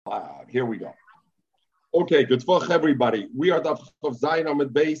Here we go. Okay, good fuck everybody. We are the of Zion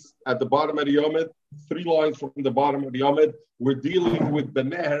Amid base at the bottom of the Yomid, 3 lines from the bottom of the Yomid. We're dealing with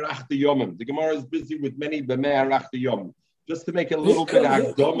B'meher Achti Yomim. The Gemara is busy with many B'meher Achti Yomim. Just to make a little bit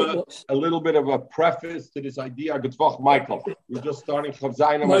of a little bit of a preface to this idea, good fuck, Michael. We're just starting Chav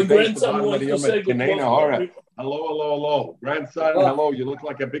Zion Amid base, the bottom of the Yomid. Kenena Hara. Hello. Grandson, hello. You look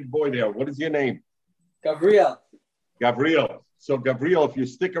like a big boy there. What is your name? Gabriel. So, Gabriel, if you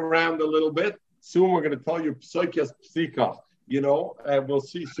stick around a little bit, soon we're going to tell you Psoikas Psika, and we'll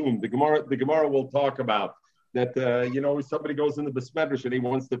see soon. The Gemara will talk about that, somebody goes in the Besmedrash and he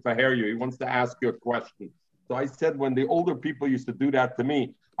wants to faher you. He wants to ask you a question. So I said, when the older people used to do that to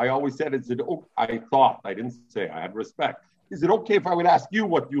me, I always said, I didn't say, I had respect. Is it okay if I would ask you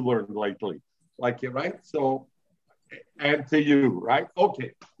what you learned lately? Right? So, and to you, right?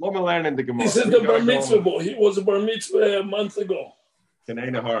 Okay. Let me learn in the Gemara. This is the bar mitzvah boy. He was a bar mitzvah a month ago.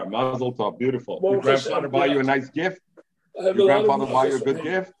 Kenena Hara, Mazel Tov, beautiful. Your grandfather buy you a nice gift? Your grandfather buy you a good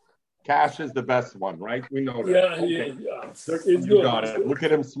gift? Cash is the best one, right? We know that. Yeah. You got it. Look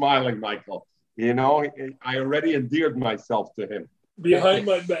at him smiling, Michael. I already endeared myself to him. Behind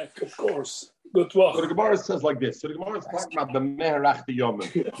my back, of course. Good luck. So the Gemara says like this. So the Gemara is talking about the Meherach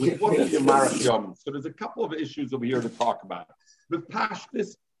Yomim. What is the Meherach Yomim? So there's a couple of issues over here to talk about. With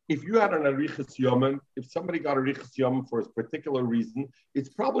Pashtus, if you had an Arichas Yomim, if somebody got Arichas Yomim for a particular reason, it's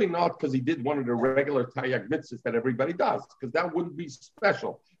probably not because he did one of the regular Taryag mitzvahs that everybody does, because that wouldn't be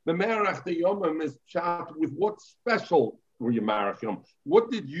special. The Meherach Yomim is chat with what special were you Meherach Yomim?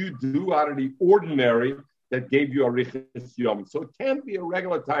 What did you do out of the ordinary that gave you a Arichas Yomim? So it can't be a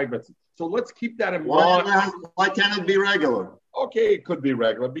regular Taryag mitzvah. So let's keep that in mind. Why can't it be regular? Okay, it could be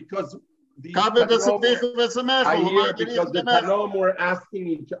regular because the Tanoim were asking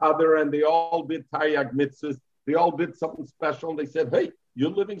each other, and they all did Taryag mitzvahs. They all did something special, and they said, "Hey, you're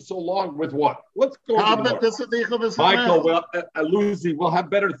living so long with what? Let's go." Michael, Lucy, we'll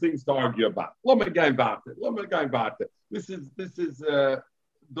have better things to argue about. Let me go about it. This is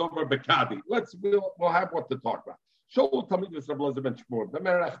Dover Bekadi. We'll have what to talk about. Show Tamid with Rabbi Elazar ben Shmuel. The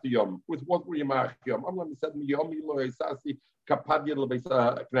Merach Yom. With what were you Merach Yom? I'm going to say Yom Lo Esasi Kapadia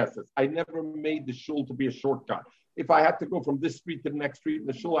LeBeisa Knesses. I never made the shul to be a shortcut. If I had to go from this street to the next street, and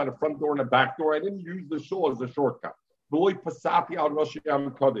the shul had a front door and a back door, I didn't use the shul as a shortcut. V'loi Pasati al Rosh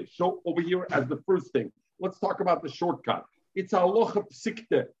Yam Kodesh. So over here as the first thing, let's talk about the shortcut. It's halacha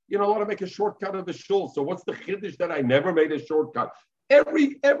psikte. You know, I want to make a shortcut of the shul. So what's the chiddush that I never made a shortcut?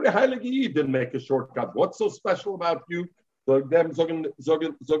 Every Heilige Yid didn't make a shortcut. What's so special about you? Them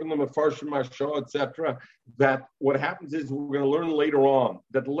etc. That what happens is we're going to learn later on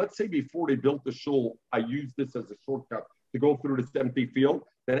that let's say before they built the shul, I used this as a shortcut to go through this empty field.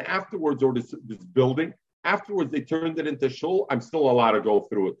 Then afterwards, or this building, afterwards they turned it into shul. I'm still allowed to go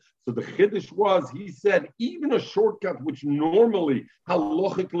through it. So the chiddush was, he said, even a shortcut which normally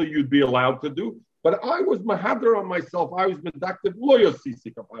halachically you'd be allowed to do. But I was mahadar on myself. I was medactive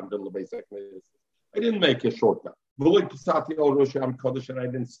loyosisi. I didn't make a shortcut. And I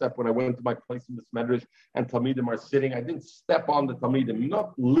didn't step when I went to my place in the Smedrish and Talmidim are sitting. I didn't step on the Talmidim,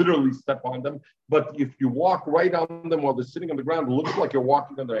 not literally step on them, but if you walk right on them while they're sitting on the ground, it looks like you're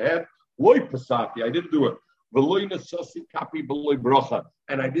walking on their head. I didn't do it. And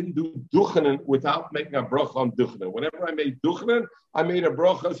I didn't do duchenin without making a bracha on duchenin. Whenever I made duchenin, I made a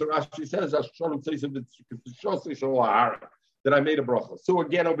bracha. So Rashi says, that I made a bracha. So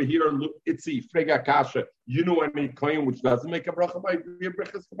again, over here, Itzi, Frega Kasha, you know I made kohen, which doesn't make a bracha by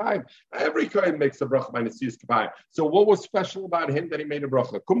Birchas Kabayim. Every kohen makes a bracha by Nesius Kabayim. So what was special about him that he made a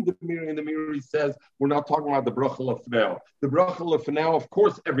bracha? Kum de Mir in the mirror, he says, we're not talking about the bracha lefneo. The bracha lefneo, of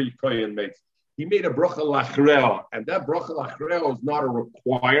course, every kohen makes. He made a bracha lachreo, and that bracha lachreo is not a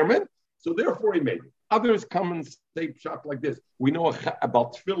requirement, so therefore he made it. Others come and say shot like this. We know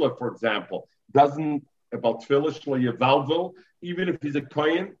about tefillah, for example, doesn't about tefillah shlo even if he's a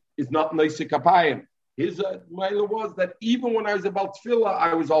kohen, is not neisik kapayim. His mila was that even when I was about tefillah,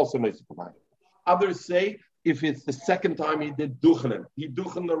 I was also neisik kapayim. Others say if it's the second time he did duchenin, he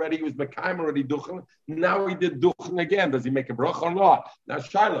duchen already, he was mekayim already duchen. Now he did duchen again. Does he make a bracha or not? Now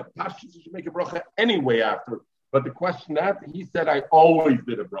Shaila, Pashtus should make a bracha anyway after. But the question that he said, I always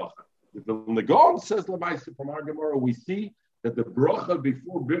did a bracha. When the Gaon says Lamaisa from our Gemara, we see that the bracha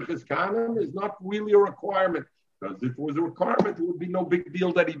before Birchas Kahanim is not really a requirement. Because if it was a requirement, it would be no big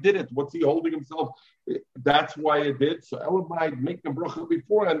deal that he did it. What's he holding himself? That's why he did. So Elamai making a bracha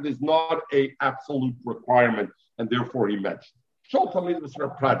beforehand is not a absolute requirement, and therefore he mentioned. Shol Talmidim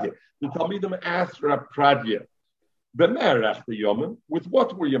Rav Pradya. The Talmidim asked Rav Pradya, B'merach the Yomim, with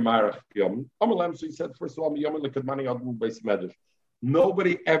what were you marach Yomim? Amalem, so he said, first of all, Yomim lekadmani admu beis medrash.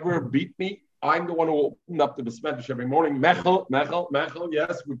 Nobody ever beat me. I'm the one who opened up the Besmedrash every morning. Mechel,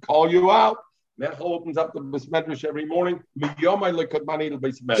 yes, we call you out. Mechel opens up the Besmedrash every morning.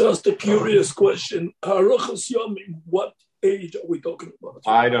 Just a curious question. Haruchas Yomim, what age are we talking about?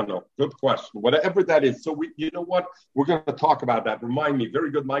 I don't know. Good question. Whatever that is. So you know what? We're going to talk about that. Remind me.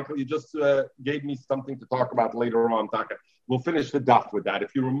 Very good, Michael. You just gave me something to talk about later on. We'll finish the daf with that.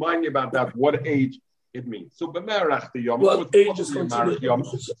 If you remind me about that, what age it means. So b'merach the yom. What age is considered yom?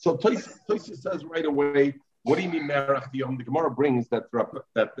 So Tosfos says right away, what do you mean merach the yom? The Gemara brings that Rav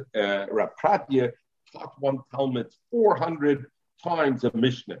Pratya taught one Talmud 400 times a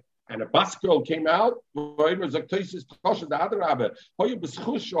Mishnah. And a bas girl came out, it was like Tosfos Kasha the other Rabbi. Hoya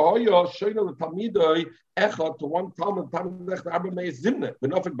b'schush hoya shoyna l'talmidoi echad to one Talmud lech the Rabbi Meir Zimna. The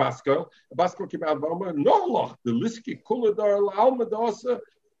Nofik bas girl, a bas girl came out, no loch the liski kuladar la'alma dasa.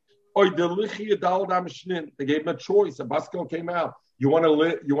 They gave him a choice. A bas girl came out. You want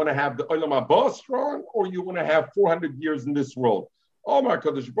to have the Olam Haba strong, or you want to have 400 years in this world? Oh my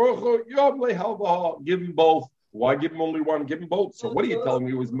Kadosh Baruch Hu, give him both. Why give him only one? Give him both. So what are you telling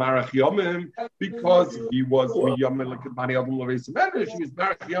me? It was Marach Yomim because he was Yomim like Bani Adam Leveis Medrash. He was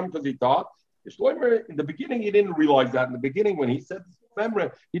Marach Yom because he thought. In the beginning, he didn't realize that. In the beginning, when he said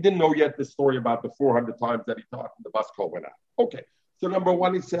Memra, he didn't know yet the story about the 400 times that he taught and the bas kol went out. Okay. So number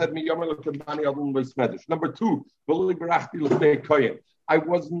one, he said, number two,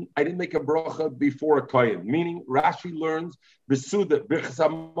 I didn't make a bracha before a kohen. Meaning, Rashi learns,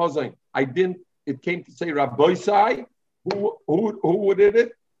 it came to say Rabbi Sai, who did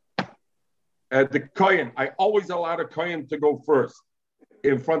it? The kohen. I always allowed a kohen to go first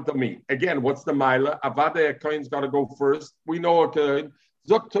in front of me. Again, what's the Maila? Avada, a kohen's got to go first. We know a kohen.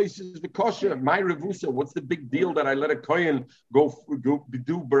 Zok Tosfos v'kosher, my revusa. What's the big deal that I let a kohen go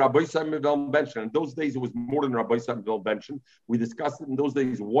do Rabbi Samuel Benson? In those days, it was more than Rabbi Samuel Benson. We discussed it in those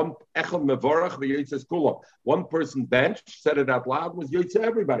days. One echad mevorach v'yotzes kulam. One person bench said it out loud was yotzeh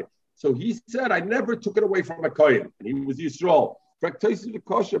everybody. So he said, I never took it away from a kohen, and he was Yisrael. Tosfos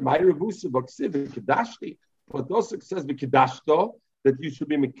v'kosher, my revusa v'ksiv v'kedashti. But Dosek says v'kedashto, that you should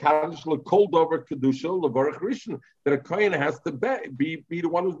be mekadosh l'kol dover kedusha levarach rishon. That a kohen has to be the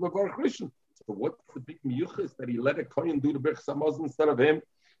one who's levarach rishon. So what's the big miyuchas that he let a kohen do the birchas hamazon instead of him?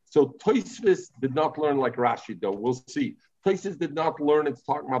 So Tosfos did not learn like Rashi though. We'll see. Tosfos did not learn. It's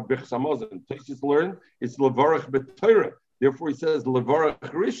talking about birchas hamazon. Tosfos learned it's levarach b'torah. Therefore he says levarach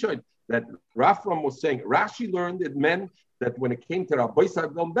rishon. That Rafram was saying. Rashi learned it meant that when it came to Rabbi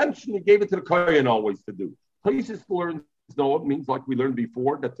Samuel Benson, he gave it to the kohen always to do. Tosfos learned. No, it means like we learned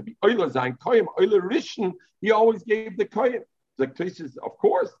before that to be Oila Zayin Koyim, Oila Rishon, he always gave the Koyim. Like Tosfos, of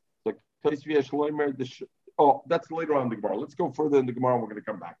course. Like Tosfos, that's later on in the Gemara. Let's go further in the Gemara. We're going to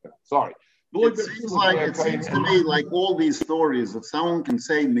come back to that. Sorry. It seems to me like all these stories, if someone can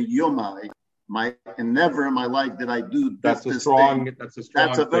say Miyomai, and never in my life did I do that's a strong thing.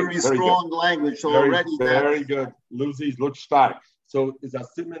 That's a very strong language. So already very good. Lucy's look stark. So is a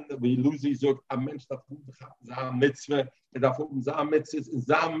simen wie Lucy sagt, a Mensch darf sagen Mitzvah, darf sagen Mitzvah, in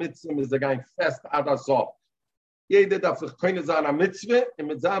sagen Mitzvah ist gein fest so. Jeder darf sich keine sagen a Mitzvah, und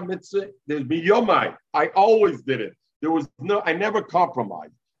mit sagen Mitzvah, there's be Yomai. I always did it. I never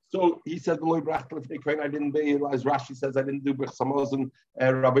compromised. So he said, I didn't do, as Rashi says, I didn't do Birchas Hamazon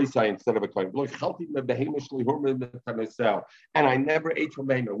Rabbi Sai instead of a kohen. And I never ate from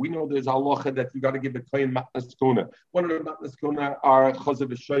behemoth. We know there's halacha that you got to give the kohen matnas kuna. One of the matnas kuna are chazav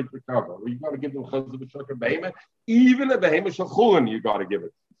v'shoyt recover. You got to give them chazav v'shoyt behemoth. Even a behemoth shachulin, you got to give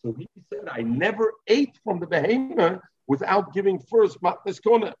it. So he said, I never ate from the behemoth without giving first matnas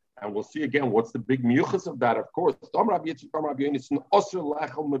kuna. And we'll see again what's the big miyuchas of that. Of course,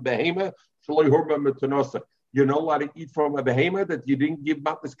 you're not allowed to eat from a behemoth that you didn't give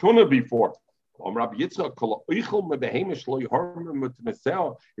matnas kuna before.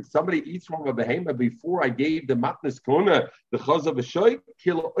 If somebody eats from a behemoth before I gave the matnas kuna, the chaz of a shoy,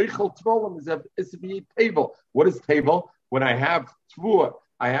 is a table. What is table? When I have tvua,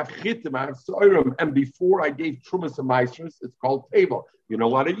 I have chitim, I have soirim, and before I gave trumas and maestros, it's called table. You're not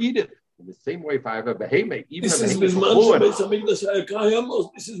allowed to eat it. In the same way, if I have a behemoth, even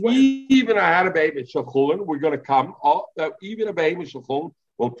I had a behemoth shachulin, we're going to come. Even a behemoth shachulin.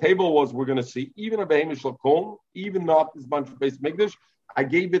 Well, table was we're going to see. Even a behemoth shachulin, even not this bunch of base mikdash, I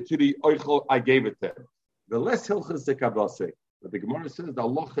gave it to the oichel. I gave it to him. The less hilchas zekavase. But the Gemara says the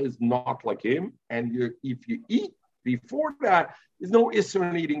halacha is not like him, and if you eat before that, there's no isser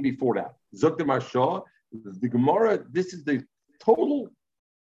in eating before that. Zok the Marsha, the Gemara. This is the total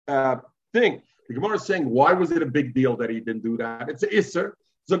thing. The Gemara is saying, why was it a big deal that he didn't do that? It's an isser.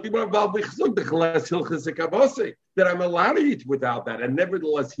 that I'm allowed to eat without that. And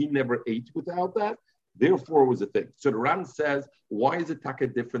nevertheless, he never ate without that. Therefore, it was a thing. So the Ran says, why is it taka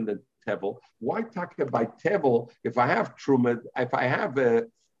different than tevel? Why taka by tevel? If I have truma, if I have a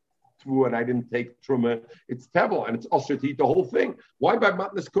tvua and I didn't take truma, it's tevel, and it's also to eat the whole thing. Why by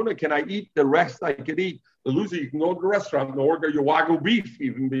matnas kuna can I eat the rest I could eat? The loser, you can go to the restaurant and order your wagyu beef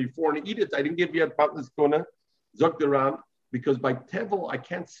even before and eat it. I didn't give you a matnas kuna, zok the Ran. Because by tevel, I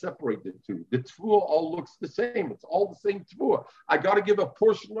can't separate the two. The tvua all looks the same. It's all the same tvua. I got to give a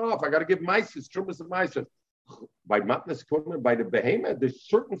portion off. I got to give meises, trumas and meises. By matnas kuna, by the behemoth, there's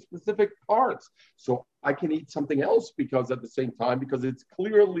certain specific parts. So I can eat something else because at the same time, because it's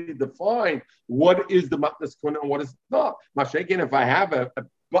clearly defined what is the matnas kuna and what is not. Mashaken, if I have a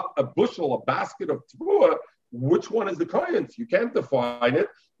bushel, a basket of tvua, which one is the kohen's? You can't define it.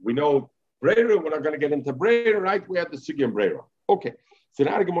 We know Breira, we're not going to get into Breira, right? We had the Sugi and Breira. Okay. So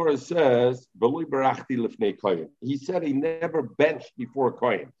now the Gemara says, he said he never benched before a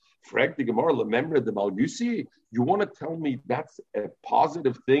Kohen. Frag the Gemara, remember the Malgusi? You want to tell me that's a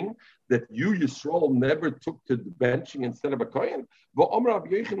positive thing that you, Yisrael, never took to the benching instead of a Kohen? But Amr Rabbi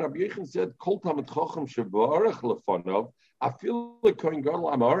Yechon said, Kol Tamid Chacham Shevarech Lefanov. I feel like Kohen Gadol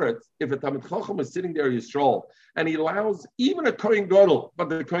Amaretz, if a Tamid Chacham is sitting there, Yisrael, and he allows even a Kohen Gadol, but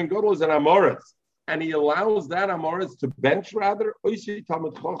the Kohen Gadol is an Amaretz, and he allows that Amaretz to bench rather, Oishi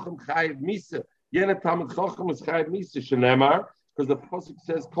Tamid Chacham Chayiv Misa. Yena Tamid Chacham is Chayiv Misa, Shenemar, because the Pasuk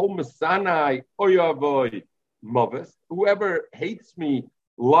says, Kol Mesanai Oyavoy Mavis. Whoever hates me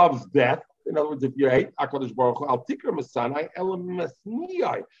loves death. In other words, if you hate HaKadosh Baruch Hu, Al Tikra Mesanai Elam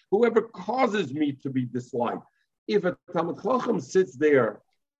Mesniyai. Whoever causes me to be disliked. If a Talmid Chacham sits there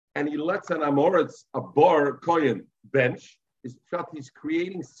and he lets an Amoritz, a bar kohen bench, he's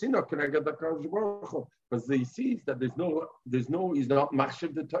creating sinah connected to HaKadosh Baruch Hu, because he sees that he's not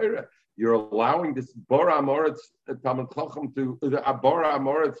machshav the Torah. You're allowing this bar Amoritz Talmid Chacham to a bar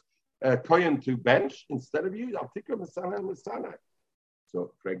Amoritz kohen to bench instead of you. I'll take him Masana.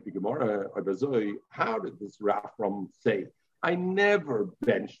 So, Frank the Gemara, how did this Rafram say? I never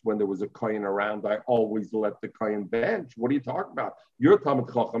benched when there was a kohen around. I always let the kohen bench. What are you talking about? You're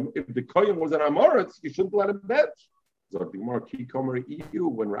Talmid Chacham. If the kohen was an Amoritz, you shouldn't let him bench. So the Gemara Kikomer EU,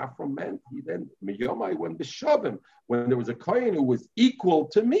 when Rafram meant, he then Miyomai when the Shavim, when there was a kohen who was equal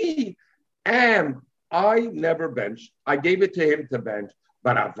to me, and I never benched. I gave it to him to bench.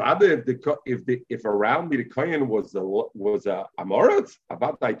 But Avada, if around me the kohen was a Amoritz,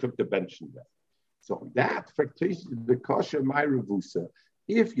 Avada, I took the bench in there. So that factors the kosher my revusa.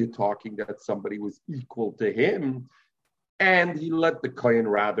 If you're talking that somebody was equal to him, and he let the kohen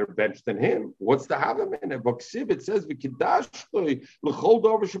rather bench than him, what's the havim in it? It says that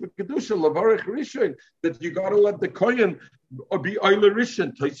you got to let the kohen be oiler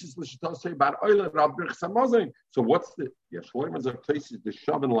rishon. Say about oiler rabdich samazin. So what's the yeshloim are places the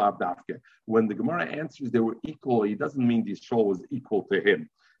shavan lavdafke? When the Gemara answers they were equal, he doesn't mean the Yisrael was equal to him.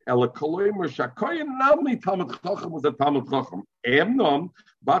 Ela koloimer shakoyin namli Talmid Chacham was a Talmid Chacham. Emnom,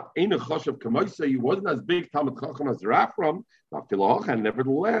 but ein a choshev kamoisa. He wasn't as big Talmid Chacham as Rafram. And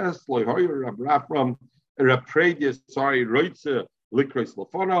nevertheless, loyhoyer Rafram, Rapredia, Roitze Likreis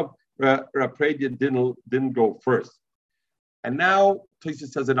Lafonov, Rapredia didn't go first. And now Tosfos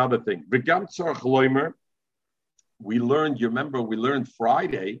says another thing. V'gam tzarach loimer. We learned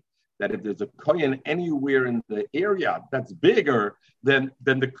Friday that if there's a kohen anywhere in the area that's bigger, then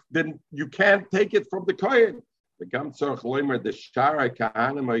you can't take it from the kohen. The Gamtzor Chloimer, the Shara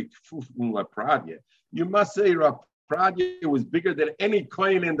Kahanim Kfufun Lapradya. You must say Rapradya was bigger than any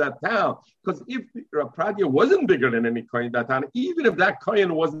kohen in that town. Because if Rapradya wasn't bigger than any kohen in that town, even if that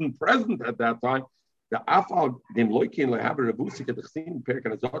kohen wasn't present at that time, the Afal Dim Loikin Lehaber Rabusik at the Chsin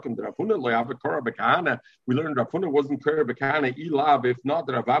Perkan Azakim, the Rafuna Lehaber Korah Bekana. We learned Rafuna wasn't Korah Bekana Ilav, if not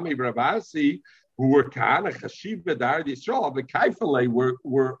the Ravami Ravasi, who were Kahana Chashiv Bedar Yisrael, the Kaifale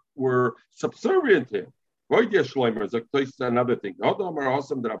were subservient to him. Voidya Shloimer is another thing. Hodom are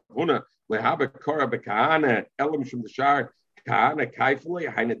awesome the Rafuna Lehaber Korah Bekana, Elam Shum the Shar, Kahana Kaifale,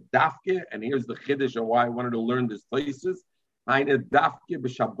 Haine Dafke, and here's the Chiddush and why I wanted to learn these places. This halacha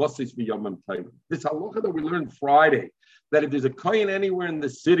that we learned Friday, that if there's a kohen anywhere in the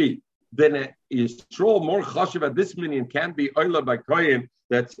city, then Yisrael more chashiv at this minyan can't be oila by kohen.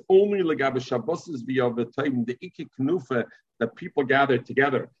 That's only legabe Shabbos via the time the ikki knufa that people gather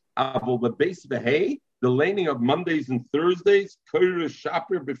together. Avol the base behay, the laning of Mondays and Thursdays, koyre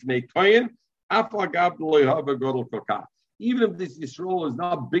shaper b'fnei kohen, afagab loyhava godol kokah. Even if this Yisrael is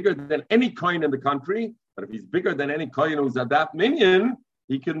not bigger than any kohen in the country. But if he's bigger than any kohen who's at that minyan,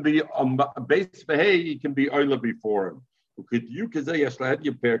 he can be on base for hey, he can be oila before him. And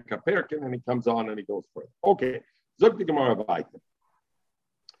he comes on and he goes further. Okay. Zog the Gemara weiter.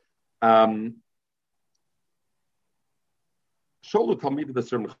 Sholu Talmid the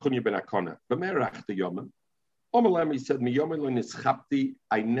Sermon Chunya ben Akona. B'merach the Yomim. Omelem, he said, "Miyomim nischapti."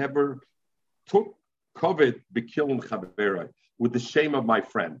 I never took COVID b'kilin chaverei with the shame of my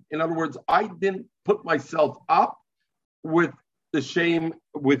friend. In other words, I didn't put myself up with the shame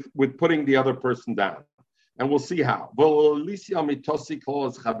with putting the other person down. And we'll see how.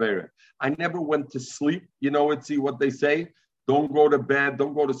 I never went to sleep. You know, see what they say. Don't go to bed.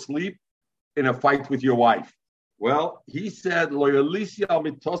 Don't go to sleep in a fight with your wife. Well, he said, I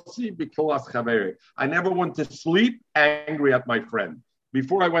never went to sleep angry at my friend.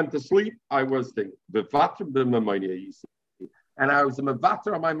 Before I went to sleep, I was thinking, and I was a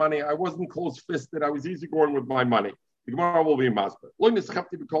mevater on my money. I wasn't close-fisted. I was easygoing with my money. The Gemara will be in Masber.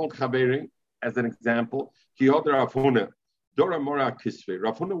 As an example, Rafuna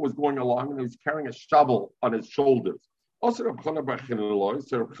was going along and he was carrying a shovel on his shoulders. Also, Rav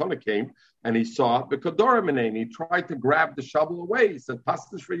Chana came and he saw the Kodoraminane. He tried to grab the shovel away. He said, "Pass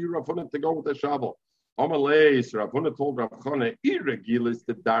this for you, Rav Chana, to go with the shovel." Amalei, so Rav Chana told Rav Chana, "Irregilis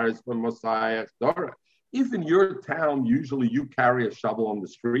the daris from Messiah Dara. If in your town usually you carry a shovel on the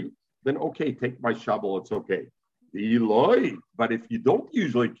street, then okay, take my shovel. It's okay. Eloi, but if you don't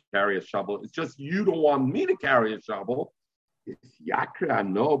usually carry a shovel, it's just you don't want me to carry a shovel. It's yakra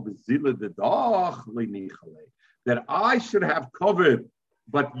no bezila the doch that I should have covered,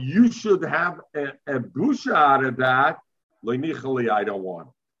 but you should have a busha out of that. I don't want."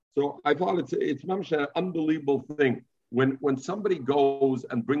 So I thought it's an unbelievable thing when somebody goes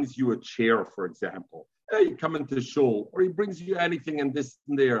and brings you a chair, for example. Hey, you come into shul, or he brings you anything and this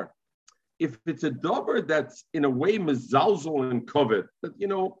and there. If it's a dover that's in a way mezalzel and covered, that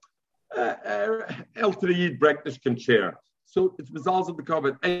El Yid Brektish can share. So it's mezalzel to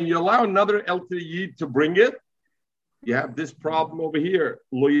covered, and you allow another El Yid to bring it, you have this problem over here.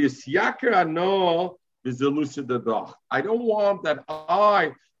 Lo yisyaker ano v'zelusa dadach. I don't want that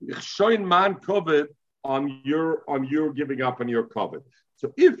I shoin man covered on your giving up on your covered.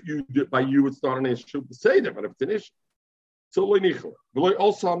 So if you do by you, it's not an issue to say that, but if it's an issue. So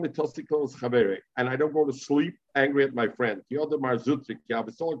also and I don't go to sleep angry at my friend. When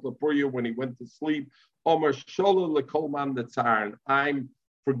he went to sleep, I'm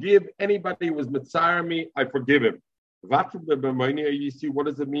forgive anybody who was mitzar me, I forgive him. You see, what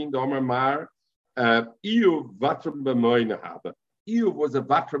does it mean? Iyuv was a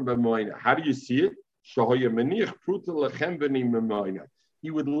vatram b'moina. How do you see it? He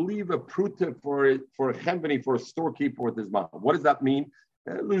would leave a pruta for a chembeni, for a storekeeper with his mom. What does that mean?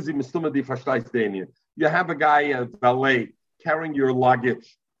 You have a guy, a valet, carrying your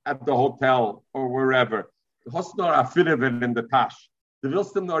luggage at the hotel or wherever. In the tash. The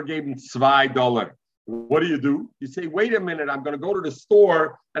Wilstomnor gave him $2. What do? You say, wait a minute, I'm going to go to the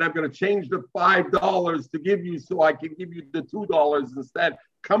store and I'm going to change the $5 to give you so I can give you the $2 instead.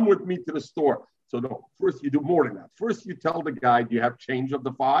 Come with me to the store. So no, first you do more than that. First you tell the guy, do you have change of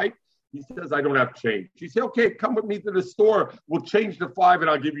the $5? He says, I don't have change. You say, okay, come with me to the store. We'll change the $5 and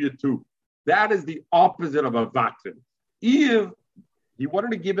I'll give you $2. That is the opposite of a vatrin. If he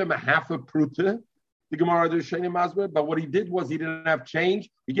wanted to give him a half a pruta, the Gemara does Sheni Masber, but what he did was he didn't have change.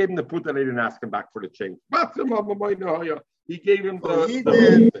 He gave him the pruta and they didn't ask him back for the change. He gave him he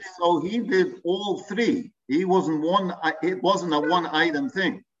did all three. He wasn't one. It wasn't a one item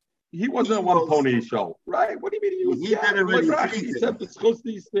thing. He wasn't a one pony show, right? What do you mean? He did already. He said discuss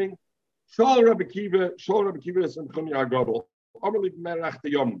these things. Shol Rabbi Kiva is in Chunya Gadol. Amalei Merach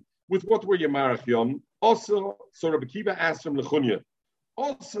Yom. With what were you Merach Yom? Also, so Rabbi Kiva asked him Lechunya.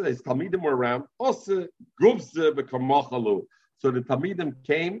 Also, his Talmidim were around. Also, Guvze b'Kamachalu. So the Talmidim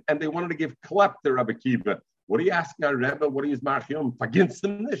came and they wanted to give klep to Rabbi Kiva. What are you asking our Rebbe? What are you Merach Yom? Verginst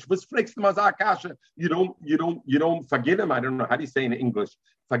him nicht. Was fragst du Mazakasha? You don't forgive him. I don't know how do you say in English.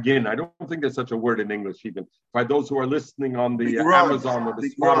 Forgive. I don't think there's such a word in English even. For those who are listening on the Amazon or the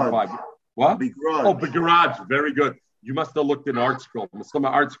Spotify. What? Begrudge. Oh, begrudge. Very good. You must have looked in Art Scroll. Some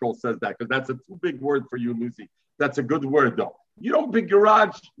Art Scroll says that because that's a too big word for you, Lucy. That's a good word though. You don't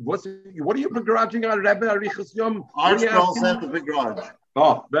begrudge. What are you begrudging on Rebbe Arichas Yom? Art Scroll said the begrudge.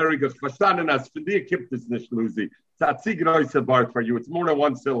 Oh, very good. Verstanden as für die gibt es nicht, Lucy. It's a große Wort for you. It's more than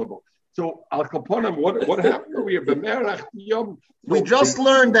one syllable. So Al Kaponim, what happened? We have the Merach Yom. We just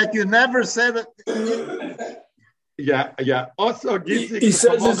learned that you never said it. Yeah. Also, he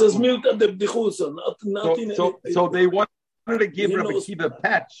says it's as milk at the bdichusa. So they wanted to give Rabbi Kiva a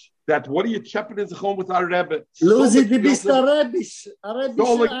patch. That what are you chapping in the home with our Rebbe? Lucy, the bist a Rebbe. A Rebbe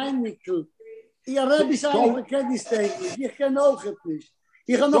Ja, Rebbe ist eigentlich kenne ich täglich. Ich kenne auch nicht.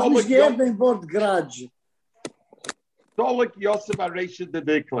 Ich habe noch nicht gehört den Wort Grudge. Solek Yosef Aresha de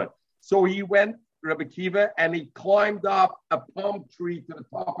Dikla. So he went, Rebbe Kiva, and he climbed up a palm tree to the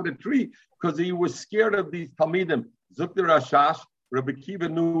top of the tree because he was scared of these Talmidim. Zukter Rashash, Rebbe Kiva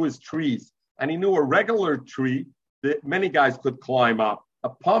knew his trees, and he knew a regular tree that many guys could climb up. A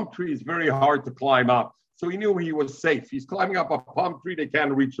palm tree is very hard to climb up. So he knew he was safe. He's climbing up a palm tree, they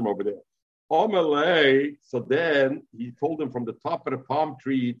can't reach him over there. Omalei, so then he told him from the top of the palm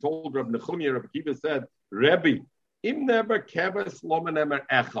tree, he told Rebbe Nechunya, Rebbe Kiva said, Rebbe, im never keves lomen emer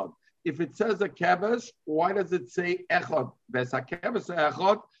echad. If it says a keves, why does it say echad? Ves a keves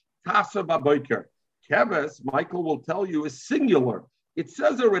echad, tasa baboiker. Keves, Michael will tell you, is singular. It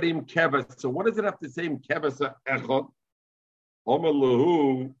says already in keves. So what does it have to say in keves echad?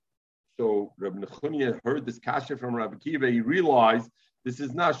 Omalahu. So Rebbe Nechunya heard this kasha from Rebbe Kiva. He realized this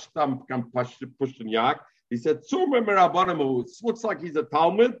is not Shtam Pushtanyak. He said, it looks like he's a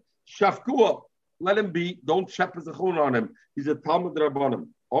Talmud. Shafkua, let him be. Don't shep a zechun on him. He's a Talmud Rabbanim.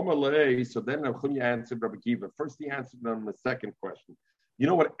 Omalei. So then Nechunya answered Rebbe Kiva. First he answered him the second question. You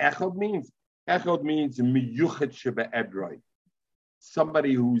know what echad means? Echad means miyuchet shebe'edroi.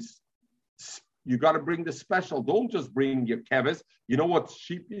 Somebody who's, you got to bring the special. Don't just bring your keves. You know what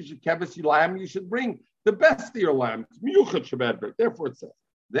sheep is? Your keves, your lamb, you should bring the best of your lamb. Therefore it says.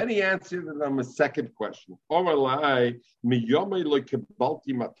 Then he answered them a second question. You want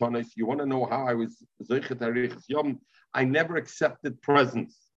to know how I was zeichet harichas yom? I never accepted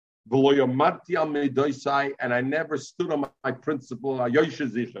presents. And I never stood on my principle. And I was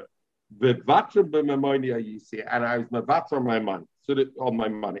mevater on my money. On my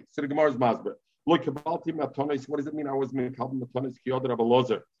money. So the Gemara's masber. Look, what does it mean? I was mekabel matonis kiyod Rabbi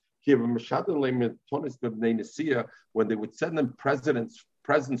Lozer. When they would send them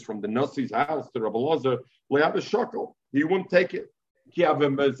presents from the Nasi's house to Rabbi Lozer, they have a shekel. He wouldn't take it. They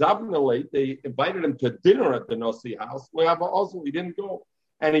invited him to dinner at the Nasi house. He didn't go.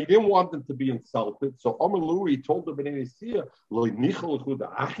 And he didn't want them to be insulted. So Amalu, he told the Bnei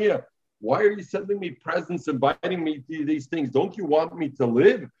Nasiya, why are you sending me presents, inviting me to these things? Don't you want me to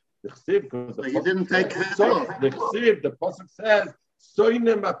live? Because you didn't take it. The pasuk says, so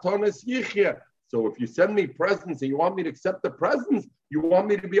if you send me presents and you want me to accept the presents, you want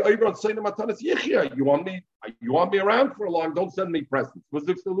me to be over on Soinem Matanas Yichya. You want me around for a long. Don't send me presents. Was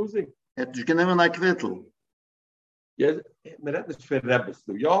it still losing? You can never like little. Yes, but that is for Rebbes.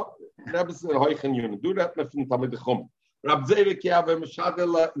 Yeah, Rebbes heuchen Jungen. Do that with from Tamid Chum. Rab Zevik Yave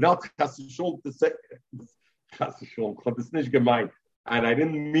Meshadel not Chasishol to say Chasishol. It's nicht gemeint, and I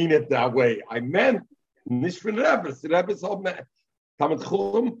didn't mean it that way. I meant nicht for Rebbes. Rebbes have Tamid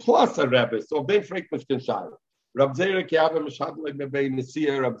Chum plus a Rebbes. So they freak mich den Schal. Rab Zevik Yave Meshadel Bebei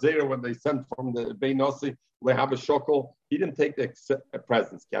Nesiya. Rab Zevik when they sent from the Beit Nasi, they have a shekel. He didn't take the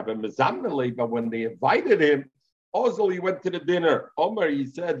presents. But when they invited him. Also, he went to the dinner. Omer, he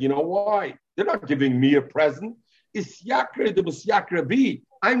said, you know why? They're not giving me a present. It's yakre de musyakre bi.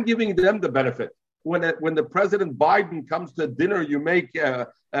 I'm giving them the benefit. When the President Biden comes to dinner, you make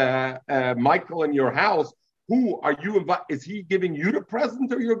Michael in your house. Who are you inviting? Is he giving you the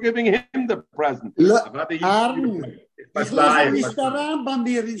present or you're giving him the present? Ich verstehe.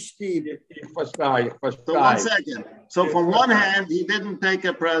 So 1 second. So from one hand, he didn't take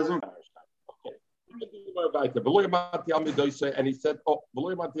a present. And he said,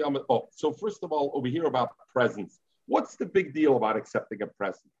 so first of all, over here about presents. What's the big deal about accepting a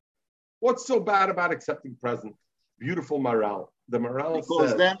present? What's so bad about accepting presents? Beautiful morale. The morale because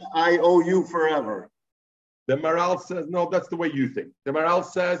says, then I owe you forever. The morale says, no, that's the way you think. The morale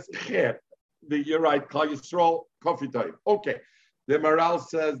says, you're right, Klal Yisrael, coffee time. Okay. The morale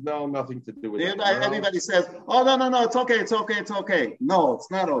says, no, nothing to do with it. Everybody says, oh, no, it's okay. No, it's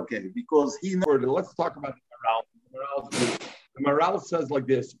not okay because he knows. Let's talk about the morale. The morale says like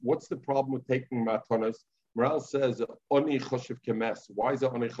this. What's the problem with taking matanos? Morale says, oni choshev kemes. Why is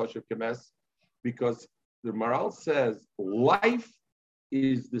it oni choshev kemes? Because the morale says life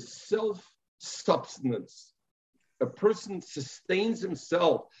is the self-substance. A person sustains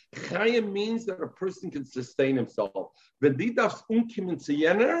himself. Chayim means that a person can sustain himself. It's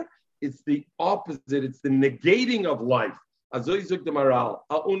the opposite. It's the negating of life. It's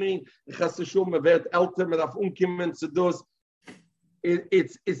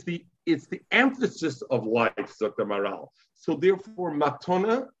the antithesis of life, Dr. Maral. So therefore,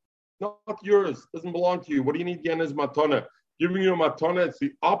 matona, not yours, doesn't belong to you. What do you need again as matona? Giving you a matona, it's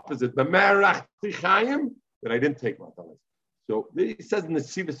the opposite. The marach tichayim, that I didn't take matanas. So he says in the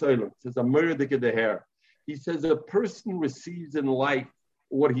Siva Soilim, it says a murder the hair. He says a person receives in life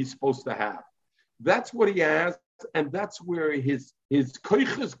what he's supposed to have. That's what he has, and that's where his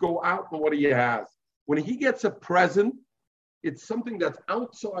koiches go out in what he has. When he gets a present, it's something that's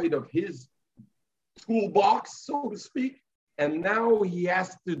outside of his toolbox, so to speak, and now he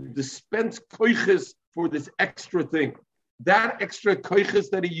has to dispense koiches for this extra thing. That extra koiches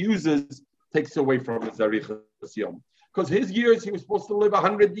that he uses takes away from his arichas yom. Because his years, he was supposed to live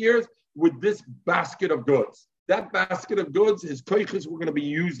 100 years with this basket of goods. That basket of goods, his koiches were going to be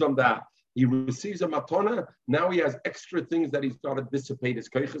used on that. He receives a matona, now he has extra things that he's got to dissipate his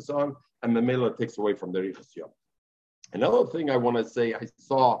koiches on, and the mela takes away from the arichas yom. Another thing I want to say, I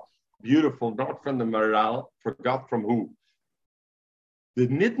saw beautiful, not from the Maral, forgot from who. The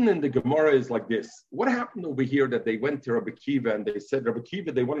Nidden in the Gemara is like this. What happened over here that they went to Rabbi Kiva and they said, Rabbi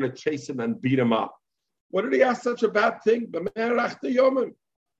Kiva, they wanted to chase him and beat him up. What did he ask such a bad thing?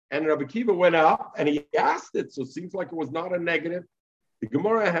 And Rabbi Kiva went up and he asked it, so it seems like it was not a negative. The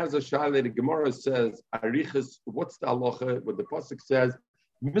Gemara has a shayla. The Gemara says, Arichas, what's the halacha? What the pasuk says,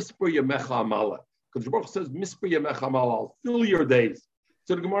 Mispur Yamecha Amala. Because the Baruch says, Mispur Yamecha Amala, I'll fill your days.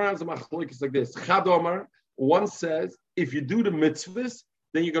 So the Gemara has a machlokes like this. Chad Omar, one says, if you do the mitzvahs,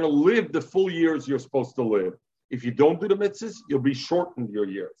 then you're going to live the full years you're supposed to live. If you don't do the mitzvahs, you'll be shortened your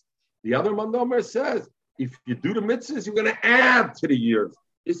years. The other Mandomer says, if you do the mitzvahs, you're going to add to the years.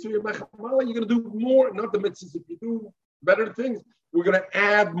 You're going to do more, not the mitzvahs. If you do better things, we're going to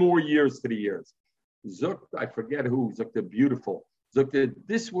add more years to the years. Zuk, I forget who, Zuk the beautiful. Zuk,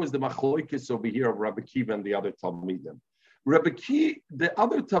 this was the machlokes over here of Rabbi Kiva and the other Talmidim. Rabbi Kiva, the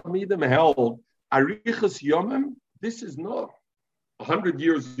other Talmidim held, Arichas Yomim, this is not 100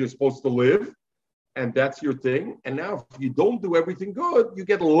 years you're supposed to live, and that's your thing. And now if you don't do everything good, you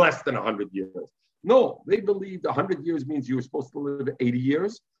get less than 100 years. No, they believed 100 years means you were supposed to live 80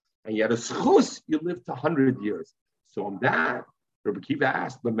 years, and you had a schus, you lived 100 years. So on that, Rabbi Kiva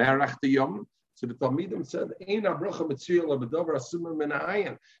asked, B'merach Yom. So the Talmidim said, Eina bracha mitzvah l'bedavar asumah min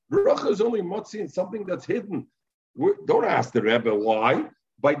ha'ayin. Bracha is only motzi in something that's hidden. Don't ask the Rebbe why.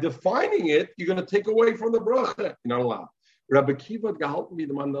 By defining it, you're going to take away from the bracha. You're not allowed. Rabbi Kiva gehalten wie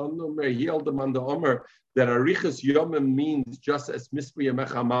the man der Omer, he held the man der Omer, that Arichas Yomim means just as Mispur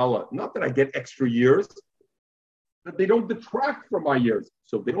Yamecha Amala. Not that I get extra years, but they don't detract from my years.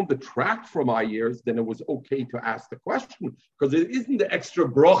 So if they don't detract from my years, then it was okay to ask the question, because it isn't the extra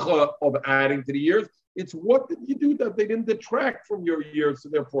bracha of adding to the years. It's what did you do that they didn't detract from your years, so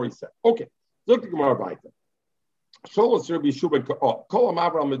therefore he said, okay, look at Gemara Baita. If somebody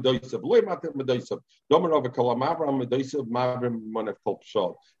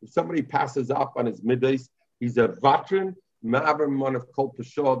passes up on his middays, he's a veteran. They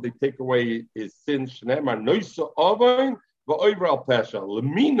take away his sins. Who is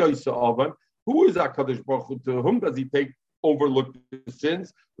HaKadosh Baruch Hu? To whom does he overlook the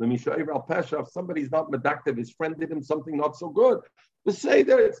sins? If somebody's not medactive, his friend did him something not so good, to say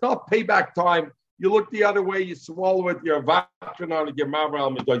that it's not payback time. You look the other way, you swallow it, you're a vatran on your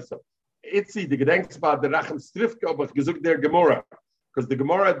Mavral Medoisa. Itzi, the Gedenkspad, the Rachem Strifka, but Gezuk der Gemara. Because the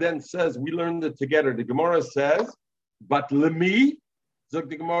Gemara then says, we learned it together. The Gemara says, but Lemi, Zuk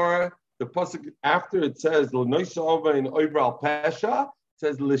the Gemara, the pasuk after it says, L'noisa ova in Oivral Pesha, it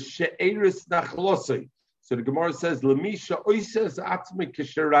says, L'she'eris nachlosi. So the Gemara says, Lemi sha'oises atzmi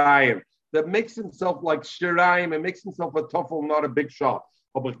k'shirayim. That makes himself like shirayim, and makes himself a tuffle, not a big shot.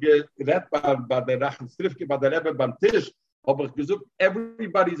 Aber ich geredet bei der Rachenstrifke, bei der Rebbe beim Tisch, aber ich gesagt,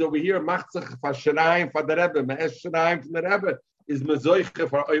 everybody's over here, macht sich verschreien von der Rebbe, man ist schreien von der Rebbe, ist mezoiche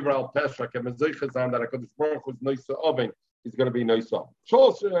für overall Pesach, and mezoiche sein, that HaKadosh Baruch Hu's noisa oven, is going to be noisa.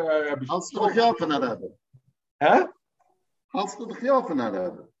 Scholz, Hast du dich ja von der Rebbe? Hä? Hast du dich ja von der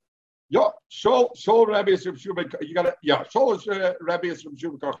Rebbe? Ja, Shol Rebbe is from Shubek, you got to, yeah, Shol Rebbe is from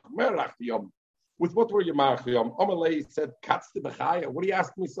Shubek, Merach Yom. With what were you marchiyom? Amalei said, "Katz the bechaya." What are you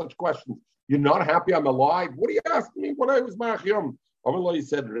asking me such questions? You're not happy I'm alive? What are you asking me when I was marchiyom? Amalei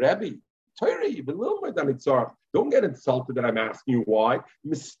said, "Rebbe, Torah, you've been little more than it's all. Don't get insulted that I'm asking you why.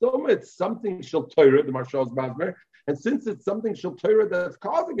 Mistoma, it's something shel Torah, the Marshal's Masmer, and since it's something shel Torah that's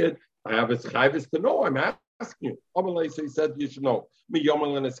causing it, I have a chayvis to know. I'm asking you." Amalei, so he said, "You should know. Me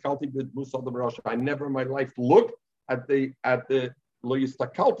yomal and eskalti bid musad Rasha. I never in my life looked at the lo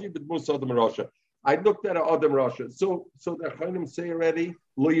yistakalti bid musad Rasha. I looked at Adam Rasha. So the Chaim say already,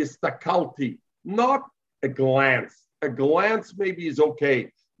 lo yistakalti, not a glance. A glance maybe is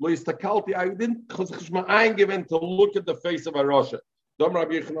okay. Lo yistakalti, I didn't given to look at the face of a Rasha. Because the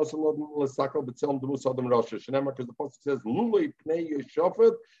pasuk says, Lulei pnei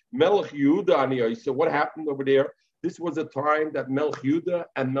yeshofet melech Yehuda ani. So what happened over there? This was a time that Melech Yehuda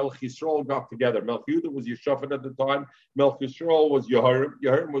and Melech Yisrael got together. Melech Yehuda was Yeshofet at the time. Melech Yisrael was Yehoram.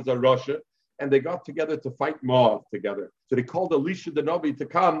 Yehoram was a Rasha. and they got together to fight Moab together. So they called Elisha the Navi to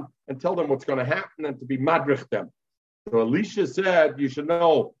come and tell them what's going to happen and to be madrich them. So Elisha said, you should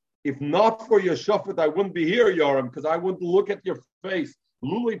know, if not for your shofet, I wouldn't be here, Yoram, because I wouldn't look at your face. I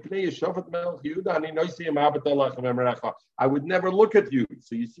would never look at you.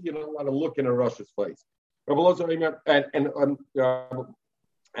 So you see, you're not allowed to look in a Russia's face. And are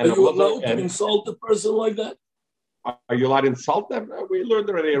you allowed to insult a person like that? Are you allowed to insult them? We learned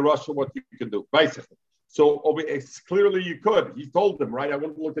already in Russia what you can do, basically. So it's clearly you could. He told them, right? I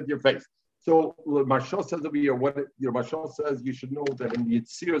wouldn't look at your face. So Mashal says over here, what your Mashal says, you should know that in the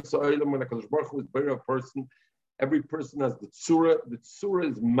Yitzir Sa'olim, when HaKadosh Baruch Hu is buried a person, every person has the tzura. The tzura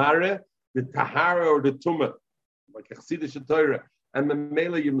is mare, the tahara or the tumah, like a Chassidish Torah. And the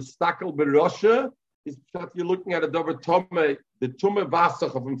mele you mustakel berosha is that you're looking at a dover tumah, the tumah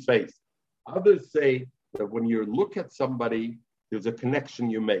vasach of his face. Others say that when you look at somebody, there's a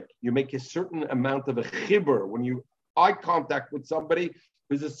connection you make. You make a certain amount of a chibur. When you eye contact with somebody,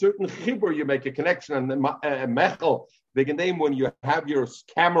 there's a certain chibur, you make a connection. And mechel, they can name when you have your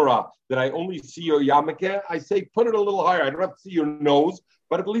camera that I only see your yarmulke, I say put it a little higher. I don't have to see your nose,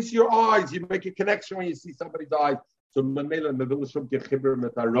 but at least your eyes. You make a connection when you see somebody's eyes. So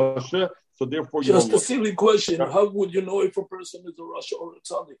therefore, you just a silly question. How would you know if a person is a Rasha or a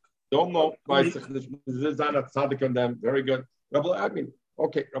tzaddik? Don't know. This is not a tzaddik on them. Very good.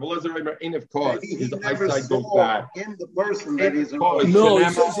 Okay, Rabbi Lezer Reimer, ain't of cause his eyesight goes bad. In the person that he's no, he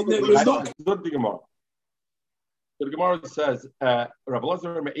says he never looked. The Gemara says, Rabbi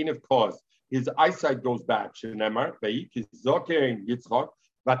Lezer Reimer, ain't of cause his eyesight goes bad. Shenemar, Veik, Zokein, Yitzchak,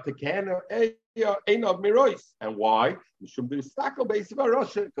 Vatikana, Einav Mirois. And why?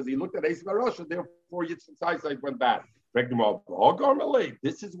 Because he looked at Esav Russia, therefore Yitzchak's eyesight went bad.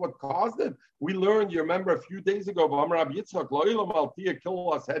 This is what caused it. We learned, you remember a few days ago, why?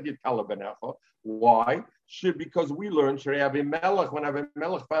 Because we learned, when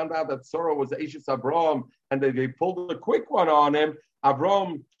Avimelech found out that Sarah was Eishes Avraham, and they pulled a quick one on him,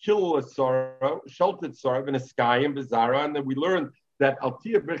 Avraham killed Sarah, sheltered Sarah in a sky in Bizarra, and then we learned that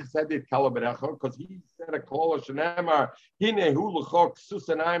Altia Brichsedit Kalaberecha, because he said a call of Shenemar, Hinehu Luchok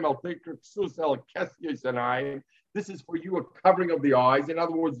Susanaim, I'll take Sus El Kesyusanaim. This is for you a covering of the eyes. In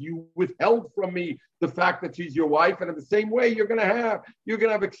other words, you withheld from me the fact that she's your wife, and in the same way, you're gonna have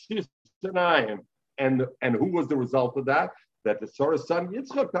Kesyusanaim. And who was the result of that? That the Sarah's son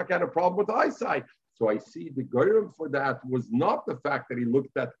Yitzchak had a problem with eyesight. So I see the goyim for that was not the fact that he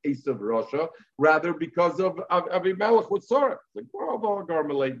looked at Esav Russia, rather because of Avimelech with Sarah. Like,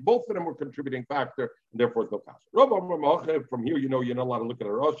 both of them were contributing factor, and therefore it's no kasha. From here, you know you're not allowed to look at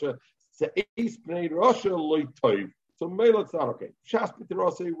a Russia. So Mela, it's not okay. Shas Peter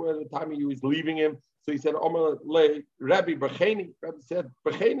Rossi, where the time he was leaving him, so he said, Rabbi Becheni. Rabbi said,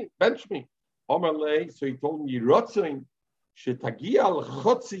 Becheni, bench me. So he told him, Yirotzin, Shetagial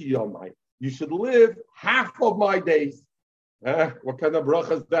Chotzi Yomai. You should live half of my days. What kind of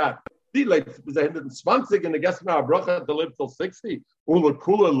bracha is that? Die leeft 120 and I guess my bracha to live till 60. What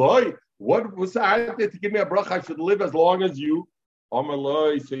was I to give me a bracha? I should live as long as you.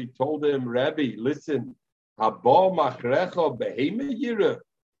 So he told him, Rabbi, listen, the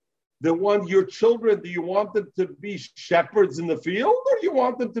one, your children, do you want them to be shepherds in the field or do you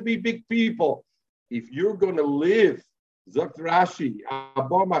want them to be big people? If you're going to live, Zakt Rashi,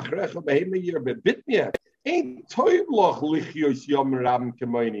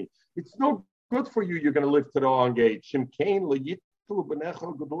 it's no good for you. You're going to live to the long age.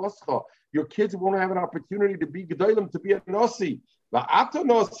 Your kids won't have an opportunity to be gedolim, to be a nasi. You're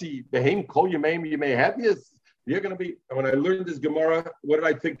going to be. When I learned this Gemara, what did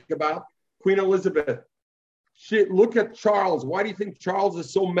I think about? Queen Elizabeth. Look at Charles. Why do you think Charles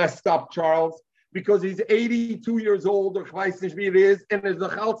is so messed up, Charles? Because he's 82 years old, or is, and is a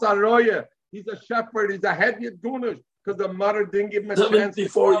Chalza Roya. He's a shepherd, he's a Hedyat Gunish, because the mother didn't give him a chance.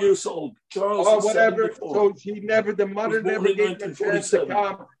 74 years old. Charles or whatever. 74. So the mother never gave him a chance to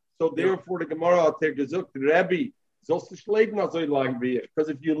come. So therefore, the Gemara I'll take a Rebbe. Because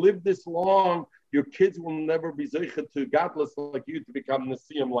if you live this long, your kids will never be zeichet to godless like you to become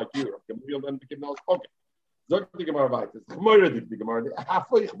Nasiim like you. Okay.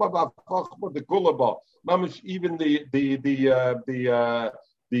 Even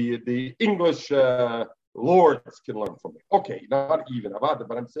the English lords can learn from it. Okay, not even about it,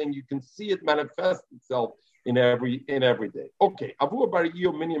 but I'm saying you can see it manifest itself in every day. Okay, Avu bar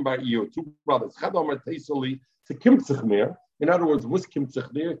Iyo, Minyan bar Iyo, two brothers. In other words, was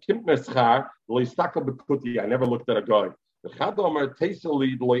kimtzachner, kimmeschar, lo yistakal bekuti. I never looked at a guy. If you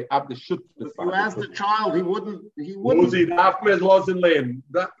ask the child, he wouldn't.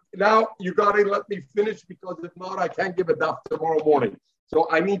 now you got to let me finish because if not, I can't give a daf tomorrow morning. So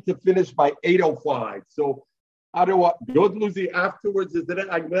I need to finish by 8:05. So how do I good Lucy afterwards? Is that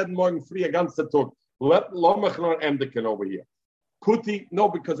I'm glad morning free against the talk. Let Lomachler Emdekin over here. Kuti, no,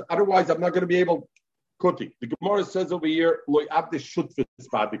 because otherwise I'm not going to be able. Kuti. The Gemara says over here, Loy Abdi Shutfis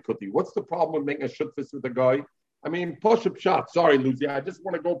Badi Kuti. What's the problem with making a Shutfis with a guy? I mean, push up shot. Sorry, Lucy. I just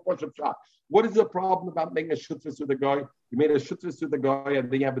want to go push up shot. What is the problem about making a shutfis with a guy? You made a shutfis with a guy and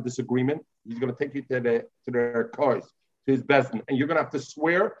then you have a disagreement. He's going to take you to their cars, to his bezdin, and you're going to have to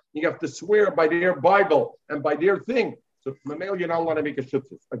swear. You have to swear by their Bible and by their thing. So, Mamel, you're not allowed to make a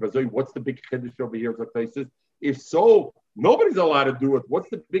shutfis. What's the big chiddush over here of places? If so, nobody's allowed to do it. What's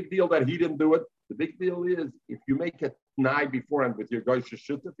the big deal that he didn't do it? The big deal is if you make a night beforehand with your guy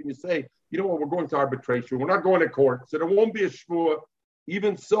shutfis and you say, you know what, we're going to arbitration. We're not going to court, so there won't be a shvua.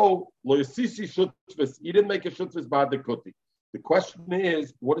 Even so, lo yasisi shutfis. You didn't make a shutfis by the kuti. The question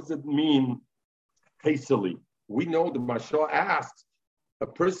is, what does it mean hastily? We know the Mashal asks, a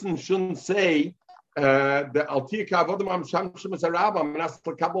person shouldn't say the altia kavodim am shamshim as a rabbi and ask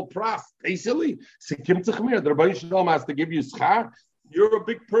for kabel pras. Hastily, sikim tzchmir. The Rebbeinu Shalom has to give you schar. You're a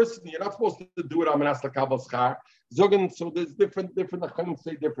big person. You're not supposed to do it. I'm an kabel schar. So there's different. Achim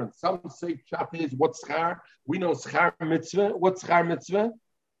say different. Some say chat is what schar. We know schar mitzvah. What's schar mitzvah?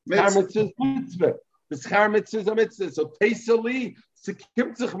 Schar mitzvah is mitzvah. The schar mitzvah is a mitzvah. So teisali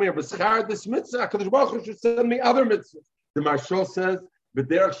sikim tzchmir. But schar this mitzvah. Hakadosh Baruch Hu should send me other mitzvahs. The Marshal says,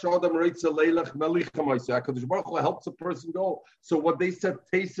 "B'derech shodam reitza leilach melichamayse." Hakadosh Baruch Hu helps a person go. So what they said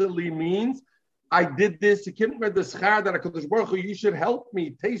teisali means, I did this. The schar that HaKadosh Baruch Hu, you should help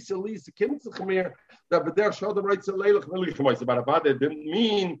me. Teisali sikim tzchmir. That b'derech shodam reitza leilach melichamayse. But it didn't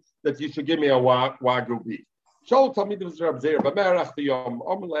mean that you should give me a wagyu beef. Shaul told me this was Rab Zeir. But Merach the Yom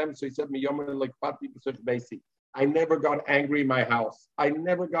Omelem. So he said me Yom like Pati b'such basic. I never got angry in my house. I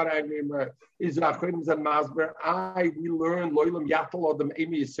never got angry in my Israchim and Masber. We learned Loilam Yatal Adam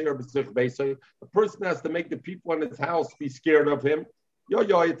Amy Yisir b'such basic. A person has to make the people in his house be scared of him.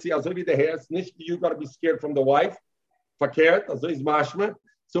 It's the hairs. Nicht you got to be scared from the wife. Verkehrt, also is mashma.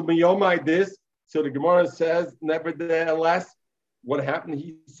 So miyomai this. So the Gemara says, nevertheless, what happened?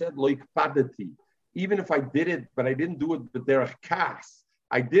 He said, like padati. Even if I did it, but I didn't do it, but they're a kas.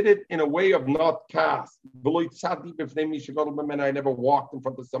 I did it in a way of not kas. And I never walked in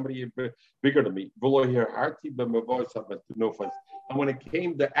front of somebody bigger than me. And when it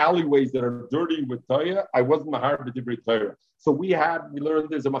came to alleyways that are dirty with Torah, I wasn't mahar b'divrei Torah. So we learned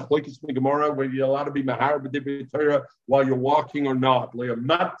there's a machlokes in the Gemara where you're allowed to be mahar b'divrei Torah while you're walking or not.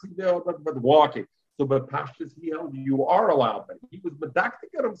 Not but walking. So but Pashtus he held you are allowed, but he was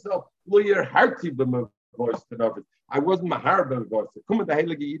medactic at himself. I wasn't mahar b'voice. Come the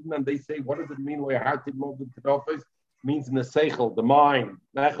Heilige Eden and they say, what does it mean? Harti b'voice means in the seichel, the mind.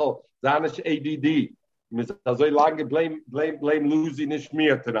 Nechel zanish ADD. Blame Lucy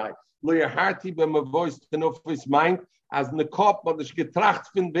Nishmir tonight. Loyer Harti b'voice tenofis mind as in the kop, but it's getracht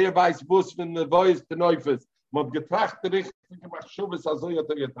fin wer weiß bus fin the voice tenofis. Mod getracht the richtige machshuvas azoyat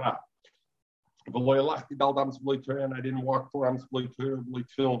getracht. And I didn't walk for I didn't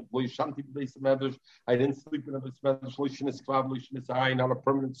sleep in a not a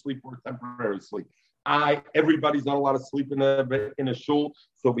permanent sleep or a temporary sleep. Everybody's not allowed to sleep in a shul.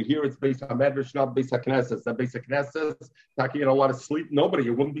 So over here it's based on medrash, not based on knesses. That based on knesses, talking a lot of sleep. Nobody,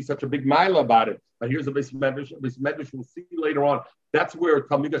 it wouldn't be such a big mile about it. But here's a base medrash. Base medrash we'll see later on. That's where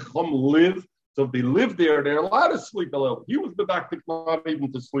Talmidei Chacham live. So if they live there, they're allowed to sleep a little. He was the didactic, not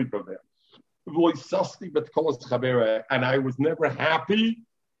even to sleep over there. And I was never happy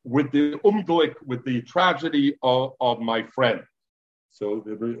with the tragedy of my friend. So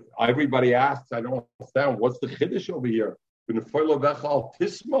everybody asks, I don't understand, what's the chiddush over here? Rashi,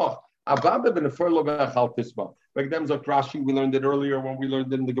 we learned it earlier when we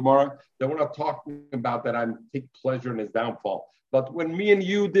learned it in the Gemara, that we're not talking about that I take pleasure in his downfall. But when me and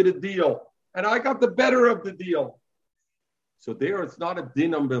you did a deal, and I got the better of the deal, so there, it's not a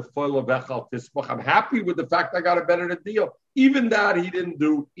din on b'foil v'echal tismach. I'm happy with the fact I got a better deal. Even that he didn't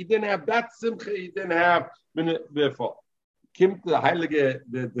do. He didn't have that simcha. He didn't have b'foil. Kim the heilige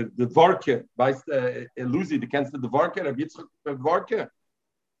the Varke, weißt Lucy, du kennst the Varke, der Yitzchak Varke.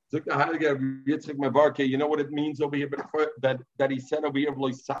 Sagt der heilige Yitzchak Varke. You know what it means over here? That he said over here,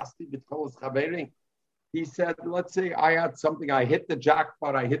 he said, let's say I had something. I hit the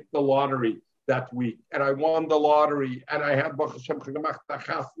jackpot. I hit the lottery that week, and I won the lottery, and I had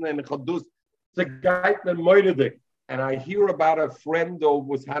and I hear about a friend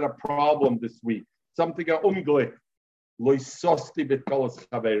who had a problem this week, something unglück.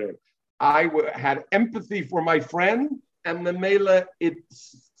 I had empathy for my friend, and the mele it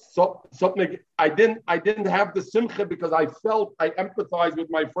So something I didn't have the simcha because I empathized with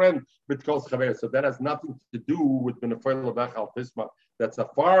my friend B'tkos Chaver. So that has nothing to do with the Nefel Bechal Tisma. That's a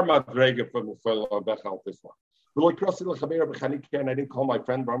far madrega from Nefel Bechal Tisma. And I didn't call my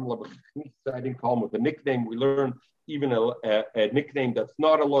friend I didn't call him with a nickname. We learn even a nickname that's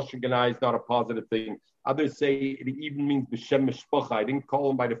not a lashon gana is not a positive thing. Others say it even means b'shem mishpacha. I didn't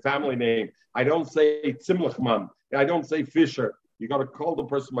call him by the family name. I don't say Tzimlachman. I don't say Fisher. You got to call the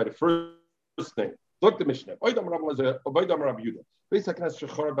person by the first name. Look the Mishnah. Oidam Rabbi Yehuda. Basically, a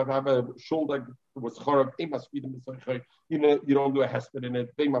shul that was charav. You don't do a hesped in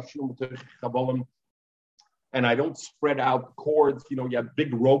it. And I don't spread out cords. You have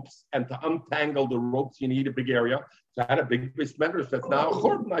big ropes, and to untangle the ropes, you need a big area. So I had a big bismedrash that's now a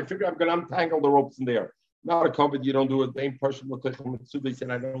churban. I figure I'm going to untangle the ropes in there. Not a COVID, you don't do it. Same person will take them. They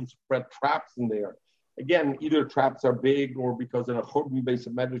said I don't spread traps in there. Again, either traps are big or because in a churban base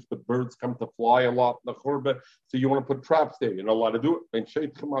of medrash, the birds come to fly a lot in the churban. So you want to put traps there. You're not allowed to do it.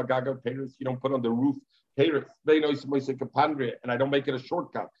 You don't put on the roof. And I don't make it a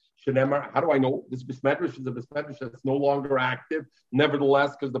shortcut. How do I know this bismedrash is a bismedrash that's no longer active?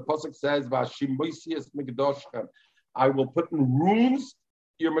 Nevertheless, because the pasuk says, I will put in runes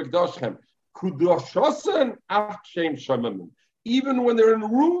your mikdashchem. Even when they're in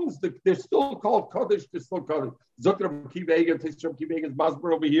ruins, they're still called Kaddish, they're still Kaddish. Zokra Kivegan, Tishram Kivegan's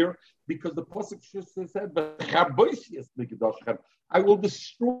Masber over here, because the pasuk just said, I will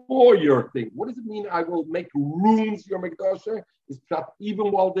destroy your thing. What does it mean? I will make ruins your mikdash?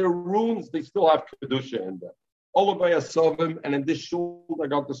 Even while they're ruins, they still have kedusha in them. All of by a sovim, and in this shul that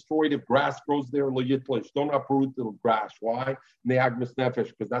got destroyed, if grass grows there, lo yitlish, don't uproot the grass. Why? Ne'agmas nefesh,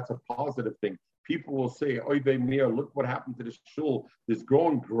 because that's a positive thing. People will say, "Oy ve'mir, look what happened to this shul. There's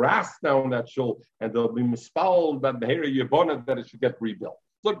growing grass now in that shul, and they'll be mispalled by the Hera Yabona that it should get rebuilt."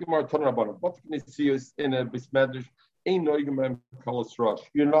 Look, Gemara Tanarabana. What can you see is in a bismedrash? Ain't noigem kalas rosh.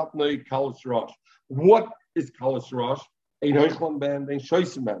 You're not noig kalas rosh. What is kalas rosh? Ein hoichlan ben, ein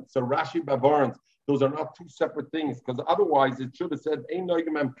shoysim ben. So Rashi Bavarans, those are not two separate things, because otherwise it should have said ein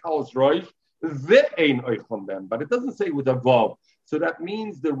noigem kalas rosh. Ve'ein oichlan ben, but it doesn't say with a vav. So that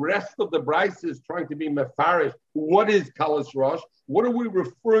means the rest of the Bryce is trying to be mefarish. What is kalas rosh? What are we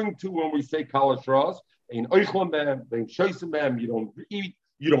referring to when we say kalas rosh? Ein oichlan ben, ein shoysim ben. You don't eat.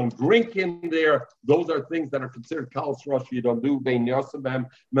 You don't drink in there. Those are things that are considered kalas rosh. You don't do. Bein yosem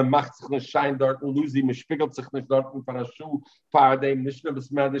me macht sich nicht schein dort und luzi me spiegelt sich nicht dort von der Schuh. Fahr dem nicht nur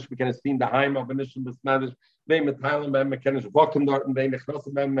besmedisch. Wir können es in daheim, aber nicht nur besmedisch. Bein mit teilen beim, wir können es walken dort und bein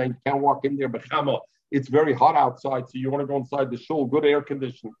nechnossen beim, man can't walk in there. Bechama. It's very hot outside, so you want to go inside the shul. Good air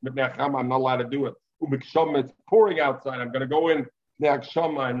conditioning. Mit nechama, I'm not allowed to do it. It's pouring outside. I'm going to go in.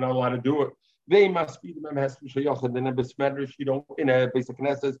 Nechama, I'm not allowed to do it. They must be the mem hesped shel yochid. In a besmedrash, you don't in a basic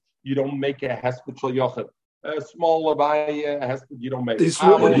knesses, you don't make a hesped shel yochid. A small levai hesped, you don't make. This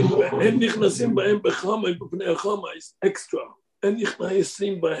one, and nichnasim b'hem bechama b'pnei chama is extra. And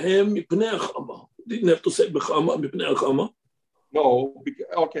nichnasim b'hem b'pnei chama. Didn't have to say bechama b'pnei chama. No,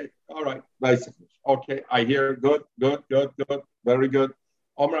 okay, all right, nice. Okay, I hear. Good, very good.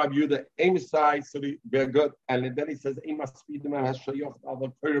 Omer Rabbi Yehuda, Amosai, so very good. And then he says, what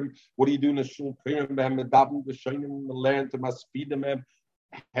do you do in the shul? You learn to maspidem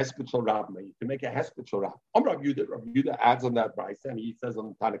hespital rabbi. You can make a hespital rabbi. Omer Rabbi Yehuda adds on that price, and he says on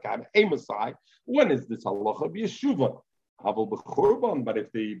the Tanakh, Amosai, when is this halacha? Yeshuva. But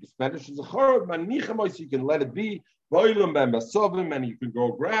if the Spanish is a chorban, you can let it be. And you can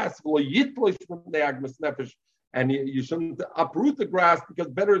grow grass. And you shouldn't uproot the grass because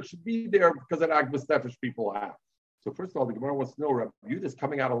better it should be there because of agmas nefesh people have. So first of all, the Gemara wants to know, Rabbi Yehuda is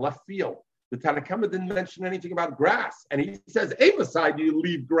coming out of left field. The Tanakhama didn't mention anything about grass. And he says, Amosai, do you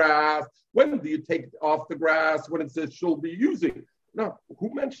leave grass? When do you take off the grass? When it says she'll be using? No,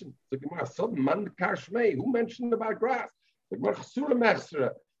 who mentioned? The Gemara, who mentioned about grass? The Gemara,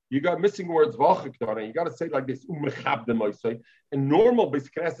 you got missing words, and you got to say like this, in normal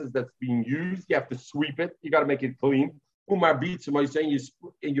basic classes that's being used, you have to sweep it, you got to make it clean. Umar beats saying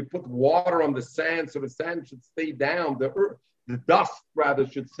you put water on the sand, so the sand should stay down, the dust rather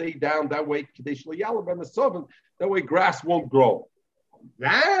should stay down, that way that way grass won't grow.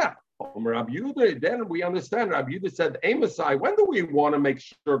 Yeah. Rabbi Yehuda, then we understand. Rabbi Yehuda said, Amosai, when do we want to make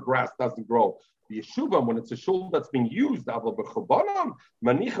sure grass doesn't grow? The yeshuva, when it's a shul that's being used, we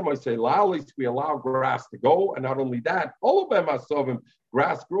allow grass to go, and not only that, all of them are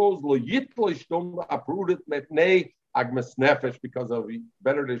grass grows, don't uproot it, agmas nefesh, because of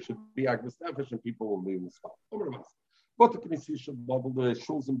better there should be agmas nefesh, and people will leave the spot. But the Knesset bubble, the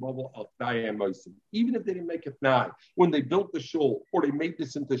shuls in bubble, al Tnai Moisim. Even if they didn't make it Tnai, when they built the shul or they made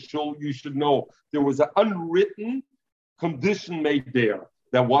this into shul, you should know there was an unwritten condition made there.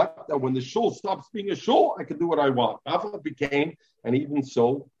 That what? That when the shul stops being a shul, I can do what I want. After it became, and even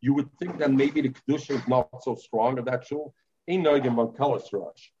so, you would think that maybe the kedusha is not so strong of that shul. Ain't no idea about Kalas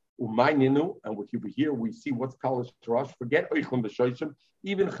Rush. And what you hear, we see what's Kalas Rush. Forget Oichlim B'Shoishim,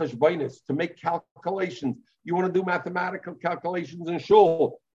 even Cheshbainis, to make calculations. You want to do mathematical calculations in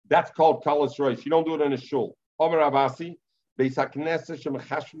shul. That's called Kalas Rush. You don't do it in a shul. Omer Abasi, Beis HaKnesset,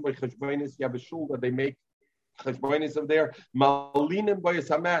 Shemachashim by Cheshbainis, you have a shul that they make Cheshbainis of there. Malinim Bayis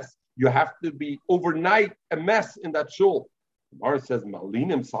HaMes. You have to be overnight a mess in that shul. Gemara says,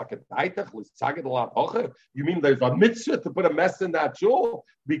 Malinim saket daitach l'saget la hoche. You mean there's a mitzvah to put a mess in that shul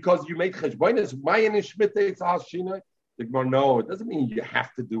because you make cheshbonis? Mayan ishmitei tzashina. The Gemara, no, it doesn't mean you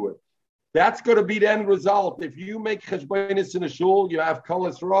have to do it. That's going to be the end result. If you make cheshbonis in a shul, you have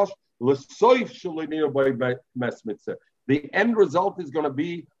kalas rosh l'soif shalini by mess mitzvah. The end result is going to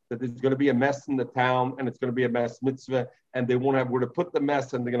be that there's going to be a mess in the town, and it's going to be a mess mitzvah, and they won't have where to put the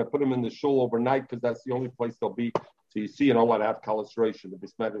mess, and they're going to put them in the shul overnight because that's the only place they'll be. So you see, and all that have calistration, the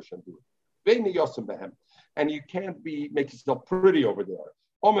bismedish and do it. And you can't make yourself pretty over there.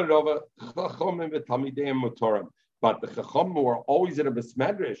 But the chacham who are always in a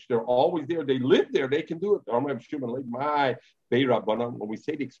bismedish, they're always there. They live there. They can do it. When we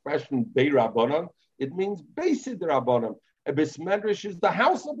say the expression Bei Rabbanan, it means Beisid Rabbanan. A bismedish is the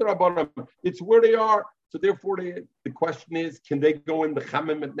house of the Rabbanan. It's where they are. So therefore, the question is, can they go in the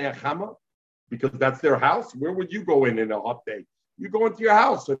chamim at Neachama? Because that's their house. Where would you go in a hot day? You go into your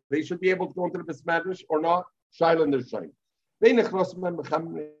house, so they should be able to go into the bismedish or not. Shaila and their shame. They were standing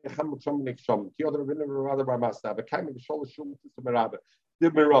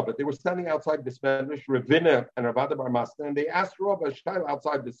outside the bismedish, Ravina and Ravada Bar Masna, and they asked Rabbi Shaila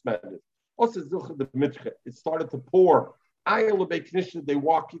outside the bismedish. It started to pour. They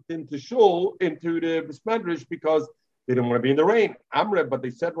walked into shul, into the bismedish because they didn't want to be in the rain. Amre, but they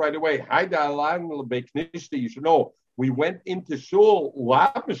said right away, you should know, we went into shul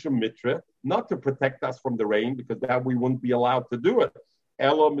mitra, not to protect us from the rain, because that we wouldn't be allowed to do it.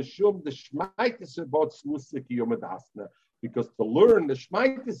 Because to learn the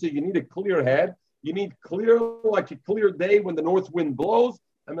shmaitis, you need a clear head. You need like a clear day when the north wind blows,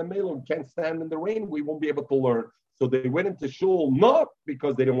 and the Melon can't stand in the rain. We won't be able to learn. So they went into shul not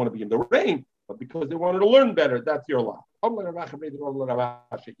because they didn't want to be in the rain, but because they wanted to learn better. That's your law. I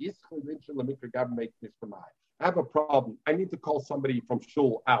have a problem. I need to call somebody from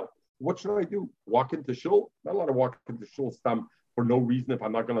shul out. What should I do? Walk into shul? Not allowed to walk into shul for no reason if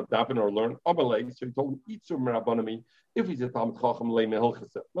I'm not going to daven or learn. So he told him, if he's a Talmid Chacham, let him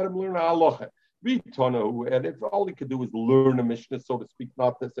learn halacha. And if all he could do is learn a Mishnah, so to speak,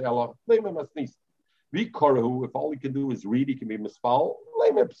 not to say halacha, if all he can do is read, he can be misfal.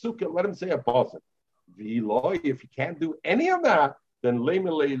 Let him say a pasuk. If he can't do any of that, then let him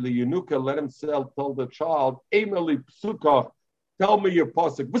tell the child, tell me your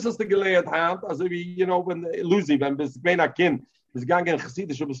pasuk. This is the geleerd hand, as if when losing when bis benakin is gangen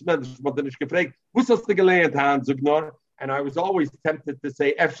chassidische besmedish, but then is gefragt, was ist the geleerd hand, Zugnor? And I was always tempted to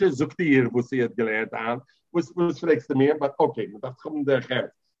say, Efshe Zuktir, was he at geleerd hand, was fragst to me, but okay, that's coming der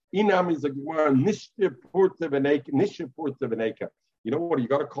Gert. Inam is a gemara, nische porte veneka. You know what? You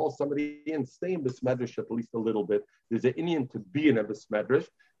got to call somebody in, stay in Besmedrish at least a little bit. There's an Indian to be in a Besmedrish.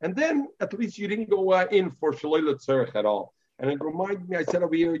 And then at least you didn't go in for Shaloyla Tzerich at all. And it reminded me, I said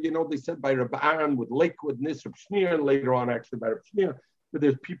over here, they said by Rabbi Aaron with Lakewood, Nisrab Shnir, and later on actually by Rabbi Shnir, that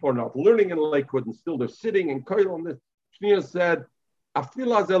there's people are not learning in Lakewood and still they're sitting in Koil on this. Shnir said,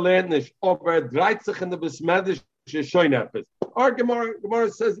 Afila Zelenish, over Dreitzich in the Besmedrish, Shoynapis. Our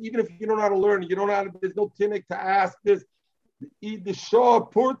Gemara says, even if you don't know how to learn, you don't know how to, there's no tinnik to ask this. The Shaw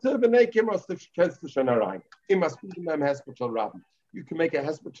Porta Venekim must have Kestishanarain. It must be them Hespachal Rabbin. You can make a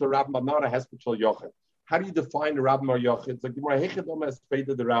Hespachal Rabbin, but not a Hespachal Yochid. How do you define the Rabbin or Yochid? It's like the Hechidom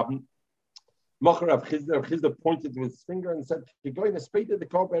Espeda the Rabbin. Mocher of Chizda pointed with his finger and said, you're going to Espeda the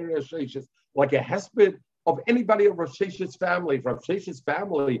Korban Rashishis, like a Hesped of anybody of Rashishis family. If Rashishis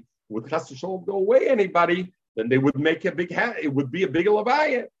family would Chastisholm go away anybody, then they would make a big it would be a big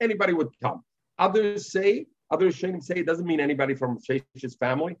Levaya. Anybody would come. Others say it doesn't mean anybody from Rav Shesh's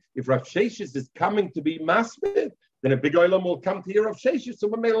family. If Rav Shesh's is coming to be masmid, then a big oilam will come to hear Rav Shesh's. So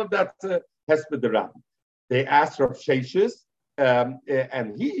that's Hesped the Rabbin. They asked Rav Shesh's, and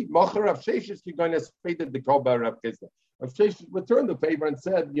he, Mocher Rav Shesh's, you're going to spade the Koba Rav Chizda. Rav Shesh's returned the favor and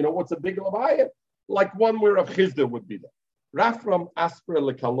said, what's a big Levaya? Like one where Rav Chizda would be there. Rafram Asper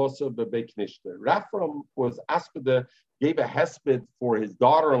lekalosa bebeknishter. Rafram was Asper gave a hesped for his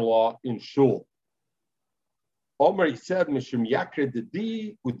daughter-in-law in shul. Omer, he said, Mishum Yakre the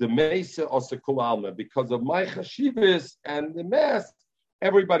D with the Mesa Osakul Alma, because of my chashivas and the mass,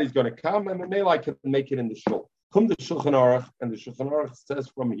 everybody's going to come, and the I can make it in the shul. Come to Shulchan Aruch, and the Shulchan Aruch says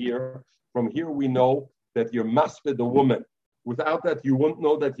from here we know that you're masped a woman. Without that, you won't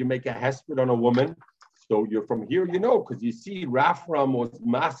know that you make a hesped on a woman. So you're from here, you know, because you see Rafram was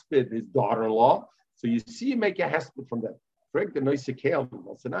masped his daughter-in-law. So you see you make a hesped from that. Frank the Noisekel,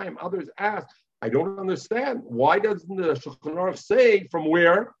 others ask, I don't understand. Why doesn't the Shulchan Aruch say from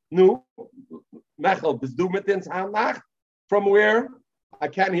where? No, Mechel, this Dumetins Hanach. From where? I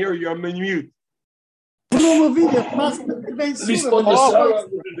can't hear you. I'm in mute. Respond to Sarah.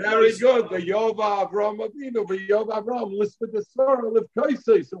 Very good. The Yova Avram Avinu, the Yova Avram. Listen to Sarah, live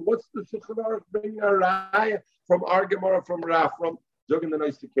Kaisei. So what's the Shulchan Aruch bringing a raya from Argemara from Rafram? Zogin the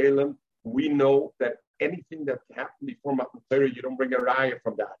Noisekelim. We know that anything that happened before Matan Torah, you don't bring a raya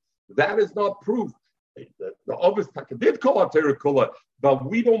from that. That is not proof. The obvious Taka did call it Terikula, but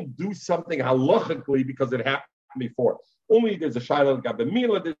we don't do something halachically because it happened before. Only there's a Shaila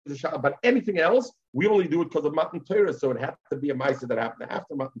Gabamila, there's a Shaila, but anything else, we only do it because of Matan Torah, so it had to be a Maisa that happened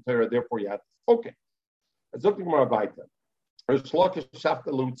after Matan Torah, therefore you had to. Okay. The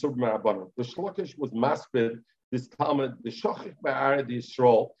Shlokish was maspid, this Talmud, the Shochik Ba'ar the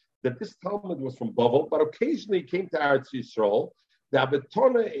Yisrael, that this Talmud was from Bavel, but occasionally came to Eretz Yisrael. And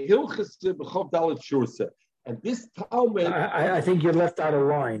this Talmud, I think you left out a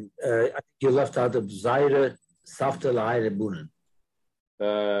line. I think you left out of Zaire Safta Lahire Bunen.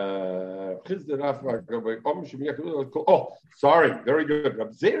 Oh, sorry, very good.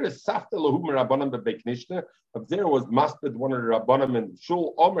 Abzer is Safta Lahum Rabbanim Bebeknishna. Abzer was masped one of the Rabbanim in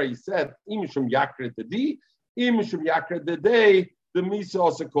Shul. Omer, he said, Imishum Yakre the D, Imishum Yakre the Day, the Misa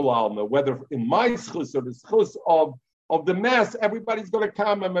Osakul Alma. Whether in my schus or the schus of the mass, everybody's going to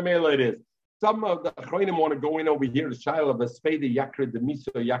come, and Mamela it is. Some of the Achronim want to go in over here, the Shaila of a Spade, Yakra, the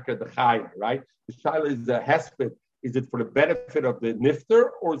Miso, Yakra, the Chaya, right? The Shaila is a Hesped. Is it for the benefit of the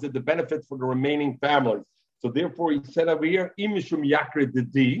Nifter, or is it the benefit for the remaining families? So therefore, he said over here, Imishum Yakra, the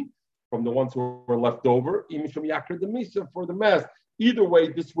D, from the ones who were left over, Imishum Yakra, the Miso, for the mass. Either way,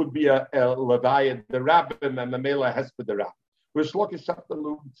 this would be a Levaya, the Rabbim, and Mamela Hesped, the Rabbim. Rish Lakish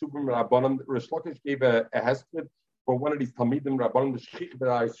gave a Hesped for one of these Talmidim Rabbanim, the Shchich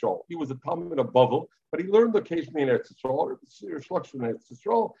B'Nai Yisrael. He was a Talmud of Bavel, but he learned occasionally in Eretz Yisrael,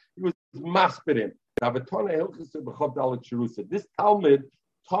 he was maspid. This Talmud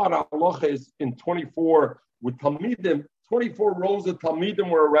taught halachas in 24 with Talmidim. 24 rows of Talmidim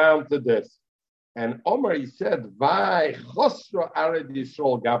were around to this. And Omar, he said, "Vai chosra ared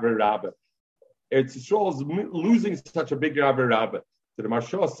Yisrael gaver rabbe." Eretz Yisrael is losing such a big gaver rabbe. So the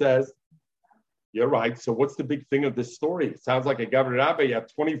Maharsha says, you're right. So what's the big thing of this story? It sounds like a Gavar Rabbi. You have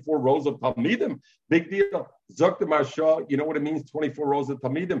 24 rows of Talmidim. Big deal. Zok the Maharsha, you know what it means, 24 rows of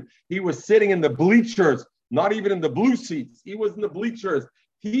Talmidim? He was sitting in the bleachers, not even in the blue seats. He was in the bleachers.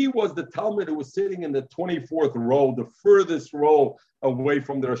 He was the Talmud who was sitting in the 24th row, the furthest row away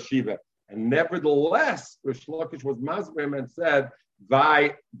from the Rashiva. And nevertheless, Rish Lakish was Masbim and said,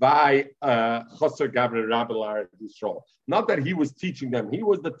 Vai Chaser Gabriel Rabbi Yisrael. Not that he was teaching them. He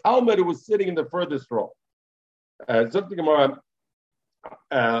was the Talmud who was sitting in the furthest row. There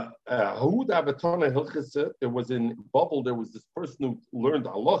was in Babel, there was this person who learned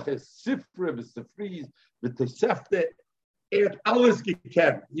halachas, Sifre, V'Sifriz, V'Tosefte, alles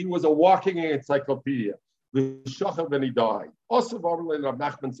gekent. He was a walking encyclopedia. When he died. Also, Rav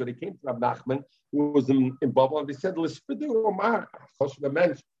Nachman, so they came to Rav Nachman, who was in Babel, and they said, Rav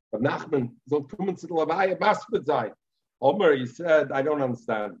Nachman, so come to the Levaya Masped Zayin. Omer, he said, I don't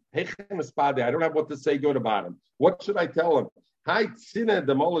understand. I don't have what to say good about him. What should I tell him? Hi, Tzine,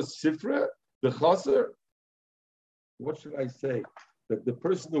 the Molas Sifra, the Chaser. What should I say? That the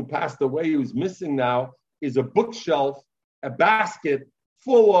person who passed away, who's missing now, is a bookshelf, a basket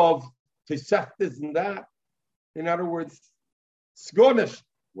full of Toseftas and that. In other words, Skonish.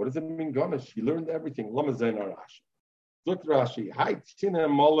 What does it mean, Gonish? He learned everything. Lama Zayin Rashi. Look, Rashi. Hi, Tzine,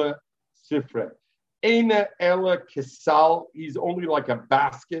 Mola Sifra. Eina Ela Kisal, he's only like a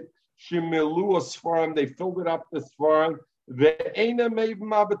basket. Shemilu Sfarim, they filled it up the Sfarim. Ve'eina Meiv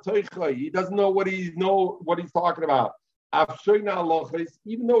Mabatoicha, he doesn't know what he's talking about. Afshoina Alochis,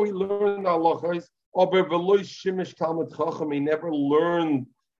 even though he learned Alochis, Ober Veloy Shimish Talmud Chacham, he never learned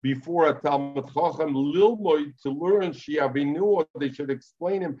before a Talmud Chacham Lilmoy to learn Shiavinu, or they should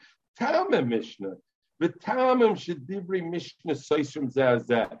explain him. Tama Mishnah. V'tamim shedivri Mishnah Soishim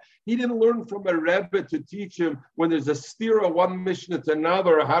zeh. He didn't learn from a Rebbe to teach him when there's a steer of one Mishnah to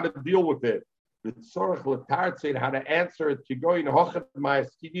another how to deal with it. V'tzorach l'tartzeit, how to answer it. Kigoyin hochet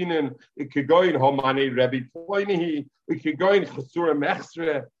ma'askinin, kigoyin homani Rebbe Ploinihi, kigoyin chasura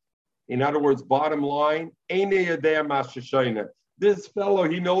mechsre. In other words, bottom line, Einei yodea ma'ashashayna. This fellow,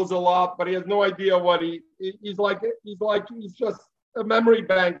 he knows a lot, but he has no idea what he's just a memory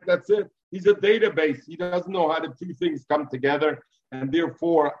bank. That's it. He's a database. He doesn't know how the two things come together, and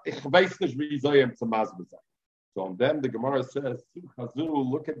therefore, ich weiß nicht, wie soll ihm zum Masbe sein. So, and then the Gemara says,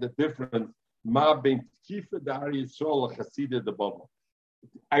 look at the difference. Ma ben Tkifa Dari Yisrael Chasida the Bubble.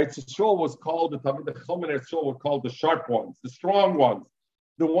 Eretz Yisrael was called, the Chum and Yisrael were called the sharp ones, the strong ones.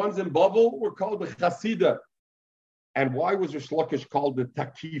 The ones in Bubble were called the Chasida. And why was Rish Lakish called the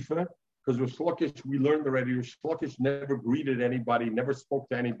Takifa? Because Rish Lakish, we learned already, Rish Lakish never greeted anybody, never spoke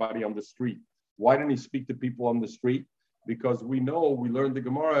to anybody on the street. Why didn't he speak to people on the street? Because we learned the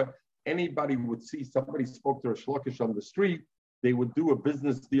Gemara, anybody would see somebody spoke to Rish Lakish on the street, they would do a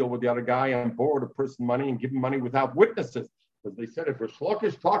business deal with the other guy and borrow the person money and give him money without witnesses. Because they said if Rish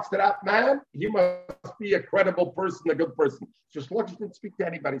Lakish talks to that man, he must be a credible person, a good person. So Rish Lakish didn't speak to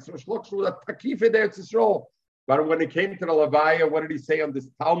anybody. So Rish Lakish was a Takifa there to Yisrael. But when it came to the Levaya, what did he say on this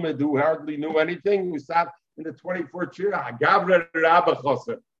Talmud who hardly knew anything, who sat in the 24th year? Gavra Rabba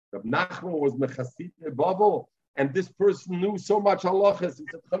Choser. Reb Nachman was Mechasit Bubble, and this person knew so much halachas. He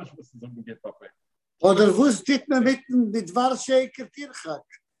said, "Chanish doesn't get up." Oder wo steht man mit Warshaker Tirchak?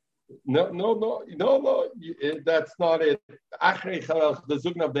 No. That's not it. Achrei Chalach, the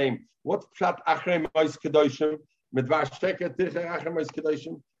Zugn of them. What's Pshat Achrei Mois Kedoshim? Mit Warshaker Tirchak Achrei Mois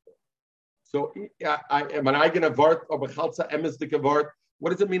Kedoshim. So, when I get a word of a chalza emes word,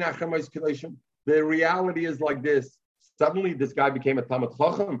 what does it mean? The reality is like this. Suddenly, this guy became a Talmid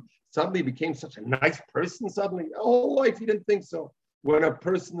Chacham. Suddenly, became such a nice person. Suddenly, all life, he didn't think so. When a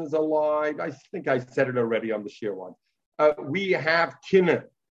person is alive, I think I said it already on the shir one. We have kinna.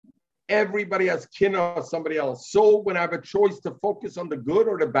 Everybody has kinna of somebody else. So, when I have a choice to focus on the good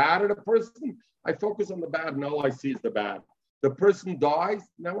or the bad of the person, I focus on the bad, and all I see is the bad. The person dies,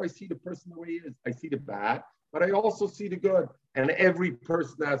 now I see the person the way he is. I see the bad, but I also see the good. And every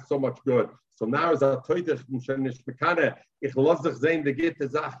person has so much good. So now as a toitach,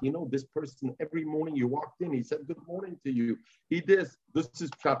 this person, every morning you walked in, he said good morning to you. He did. This is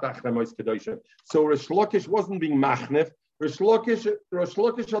Pshat Achrei Mois Kedoshim. So Rish Lakish wasn't being machnef. Rish Lakish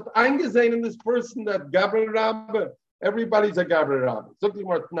had eingesehen in this person that Gabriel Rabbe. Everybody's a Gabriel Rabbi. Something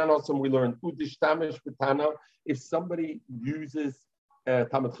more than we learned. If somebody uses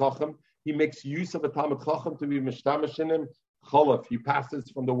Talmid Chacham, he makes use of a Talmid Chacham to be mishtamish in him. Cholaf, he passes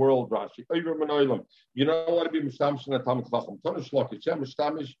from the world. Rashi. You don't want to be mishtamish in a Talmid Chacham.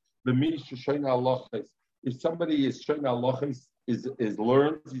 If somebody is shayna halachos, is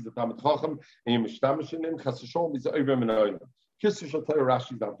learned, he's a Talmid Chacham, and you mishtamish in him. Chas v'sholom, he's over menoilam. Kisser shall tell you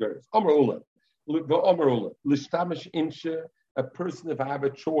Rashi's avgeres. Amar Ula. A person, if I have a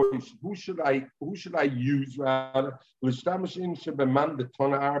choice, who should I use rather? Somebody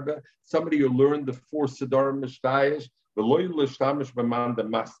who learned the 4 Siddur Mishnayos.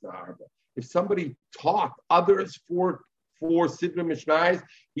 If somebody taught others 4 Siddur Mishnayos,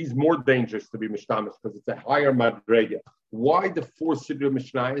 he's more dangerous to be Mishnayos because it's a higher madrega. Why the 4 Siddur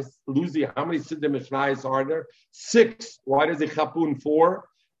Mishnayos? Luzi, how many Siddur Mishnayos are there? 6. Why does it chapun 4?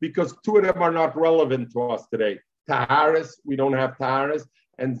 Because 2 of them are not relevant to us today. Taharis, we don't have Taharis.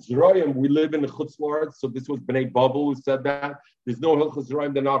 And Zroyim, we live in the Chutz Lord, so this was Bnei Bubble who said that. There's no Hilchos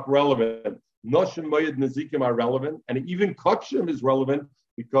Zroyim, they're not relevant. Noshim Moyed Nezikim are relevant, and even Kotshim is relevant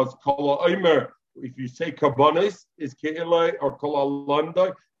because Kol Omer, if you say Karbonis, is Ke'ilai or Kol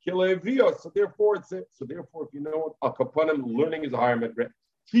Alandai, Ke'ilai Viyos. So therefore, if you know a Kapanim, learning is a higher madrega.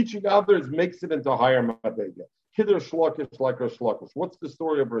 Teaching others makes it into a higher madrega. Kidder Shlokish like Rish Lakish. What's the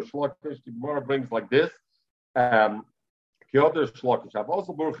story of Rish Lakish? The Gemara brings like this. Kidder Shlokish.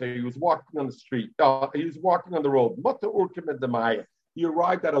 He was walking on the street. He was walking on the road. He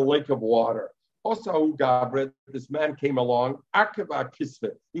arrived at a lake of water. Also, Gabret, this man came along. Akava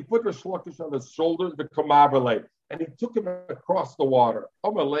Kisvet. He put Rish Lakish on his shoulders, the Kamabale, and he took him across the water.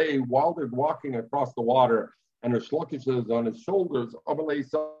 Amalei, while they're walking across the water, and Rish Lakish is on his shoulders, Amalei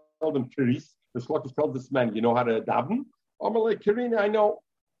told him Kiris. Rish Lakish tells this man, you know how to daven? Amalei Kirina, I know.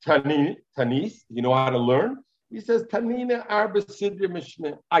 Tanis, you know how to learn? He says, Tanina Arba Sidra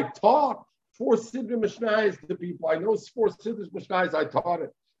Mishnah. I taught 4 Sidra Mishnahs to people. I know 4 Sidra Mishnahs, I taught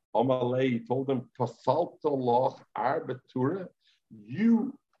it. Amalei told him, Pasalta Loch Arba Tura.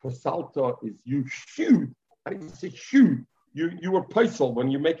 You, Pasalta is you shoot. How do you say shoot? You were paisel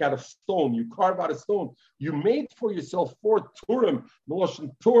when you make out of stone. You carve out of stone. You made for yourself 4 turim,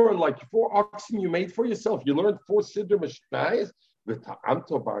 Torah, like 4 oxen. You made for yourself. You learned 4 siddur mishnayos.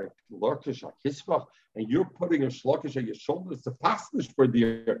 And you're putting a shlokish at your shoulders to pasnish for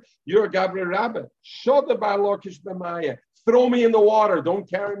dear. You're a Gabriel Rabbit. Throw me in the water. Don't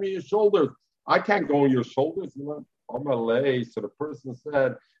carry me on your shoulders. I can't go on your shoulders. So the person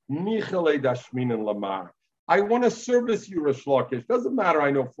said, I want to service you, Rish Lakish. Doesn't matter,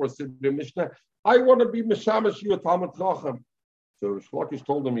 I know 4 Siddur Mishnah. I want to be Meshamash you a Talmud Chacham. So Rish Lakish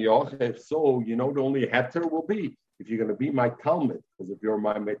told him, if so, the only heter will be if you're going to be my Talmud. Because if you're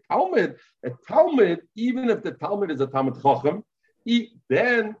my Talmud, a Talmud, even if the Talmud is a Talmud Chacham,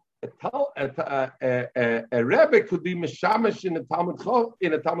 then a Rebbe could be Meshamash in a Talmud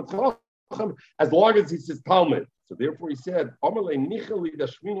Chacham as long as he says Talmud. So therefore he said, so he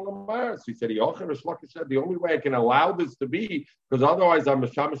said, the only way I can allow this to be, because otherwise I'm a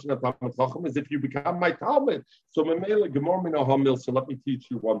shamash and a Talmud Chacham, is if you become my Talmud. So let me teach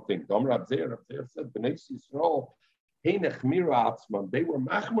you one thing. Rab Zeir said, Bnei Yisrael, they were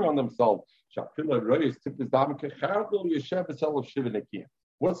machmer on themselves.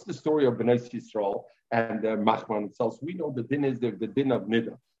 What's the story of Bnei Yisrael and machmer on themselves? We know the din is the din of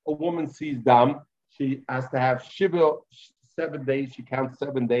nida. A woman sees dam. She has to have shiva 7 days. She counts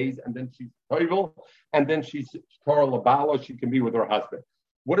 7 days, and then she's toivel, and then she's Torah labala. She can be with her husband.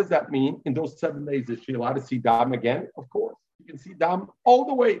 What does that mean? In those 7 days, is she allowed to see dam again? Of course, you can see dam all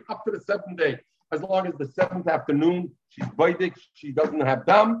the way up to the 7th day. As long as the 7th afternoon she's vaidik, she doesn't have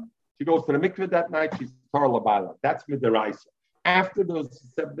dam. She goes to the mikveh that night. She's Torah labala. That's midiraisa. After those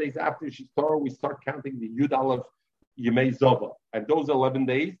 7 days after she's Torah, we start counting the Yud Aleph Yemei Zova, and those 11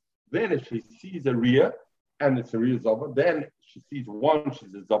 days. Then if she sees a Riyah, and it's a Riyah Zova, then she sees 1,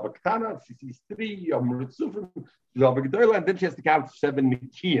 she's a Zova Ketana. If she sees 3, Yom Ritzufim, Zova Gedola, and then she has to count 7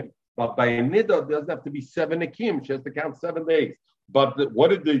 Nikim. But by a Nida, it doesn't have to be 7 Nikim. She has to count 7 days. But what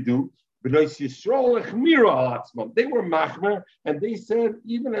did they do? B'nai Yisrael echmira al atzmam. They were machmer, and they said,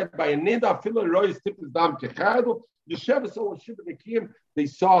 even if by a Nida, Fila Roy's tip is dam kechadol, Yeshev saw Shiva Nikim, they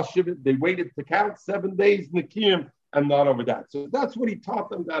saw Shiva, they waited to count 7 days Nikim, and not over that. So that's what he taught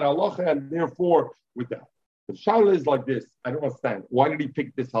them, that halacha, and therefore with that. The shaila is like this. I don't understand. Why did he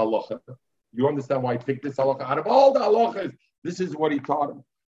pick this halacha? You understand why he picked this halacha? Out of all the halachas, this is what he taught him.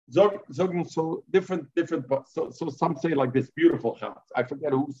 So different. So some say like this, beautiful chatz. I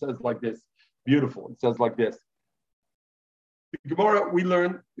forget who says like this, beautiful. It says like this. The Gemara we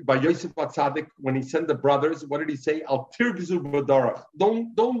learned by Yosef Batzadik when he sent the brothers. What did he say? Al tirgzu b'darach.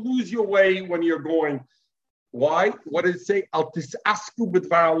 Don't lose your way when you're going. Why? What did it say? Al tisasku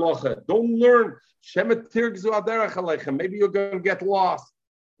b'dvar halacha. Don't learn. Shemet tirgzu aderech aleichem. Maybe you're going to get lost.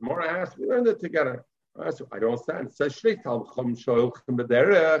 Gemara asked, we learned it together. So I don't understand. It says shreit al chum shoychem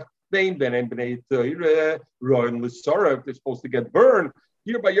b'derech. Bein benem b'nei teireh roin l'sorah. They're supposed to get burned.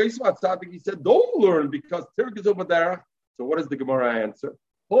 Here by Yosef Atzadik, he said, don't learn because tirgzu b'derech. So what does the Gemara answer?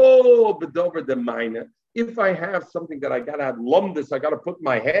 Oh, b'dover de meine. If I have something that I got to have lumdus, I got to put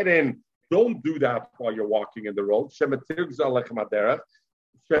my head in. Don't do that while you're walking in the road.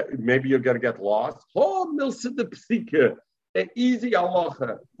 Maybe you're going to get lost. Oh, milsa de psike. An easy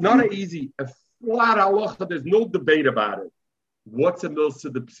halacha. Not an easy, a flat halacha. There's no debate about it. What's a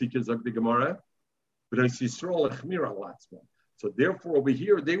milsa de psike, Zog the Gemara? So therefore, over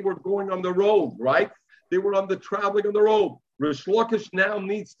here, they were going on the road, right? They were traveling on the road. Rish Lakish now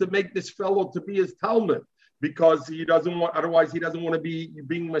needs to make this fellow to be his Talmud. Because he doesn't want, otherwise he doesn't want to be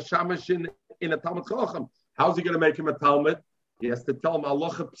being mashamish in a Talmud Chacham. How's he going to make him a Talmud? He has to tell him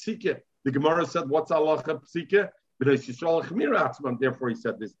halacha psike. The Gemara said, "What's halacha psike?" B'nai Yisrael chmir atzman. Therefore, he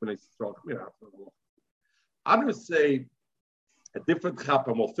said this. B'nai Yisrael chmir atzman. Others say a different chap,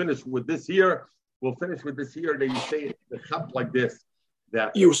 and we'll finish with this here. They say the chap like this.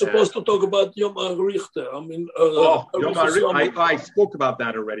 That you were supposed to talk about Yom HaRichter. I mean, I spoke about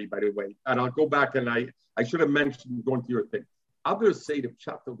that already, by the way, and I'll go back and I should have mentioned going to your thing. Others say the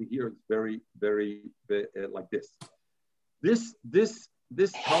chat over here is very, very like this. This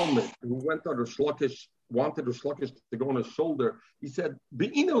Talmud who went on Rish Lakish, wanted Rish Lakish to go on his shoulder. He said,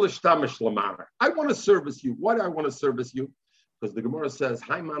 "Be'ina l'shtamish l'mar." I want to service you. Why do I want to service you? Because the Gemara says,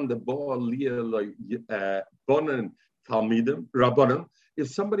 "Haiman de bo liya bonen talmidim rabbanim." If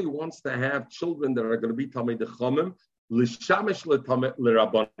somebody wants to have children that are going to be Talmidei Chachamim, l'shamish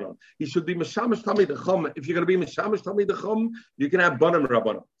l'rabbanim, he should be mishamish Talmidei Chachamim. If you're going to be mishamish Talmidei Chachamim, you can have banim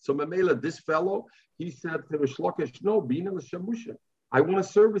rabbanim. So Mamela, this fellow, he said to Rish Lakish, "No, bina l'shamusha. I want to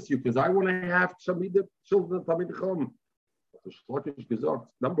service you because I want to have children of Talmidei Chachamim." the Shlokish gesagt,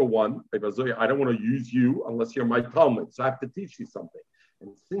 number one, I don't want to use you unless you're my Talmud, so I have to teach you something.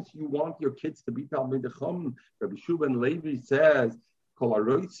 And since you want your kids to be Talmid Chacham, Rabbi Shuban Levi says, Kol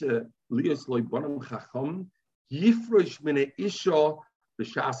haroitze lios lo bonam chacham yifrosh min isha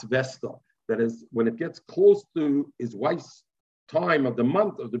b'shas vesta. That is, when it gets close to his wife's time of the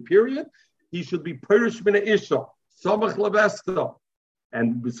month of the period, he should be perish min isha samach levesta.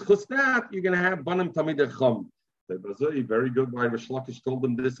 And b'schus that, you're going to have bonam Talmid Chacham. Very good. Why Rish Lakish told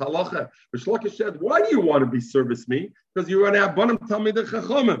them this halacha. Rish Lakish said, "Why do you want to be service me? Because you're going to have bonam Talmid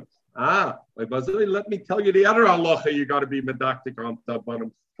Chacham." Let me tell you the other halacha. You got to be medactic on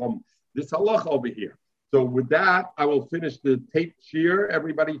bonam from this halacha over here. So with that, I will finish the tape shir.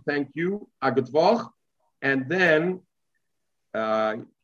 Everybody, thank you. Agutvach, and then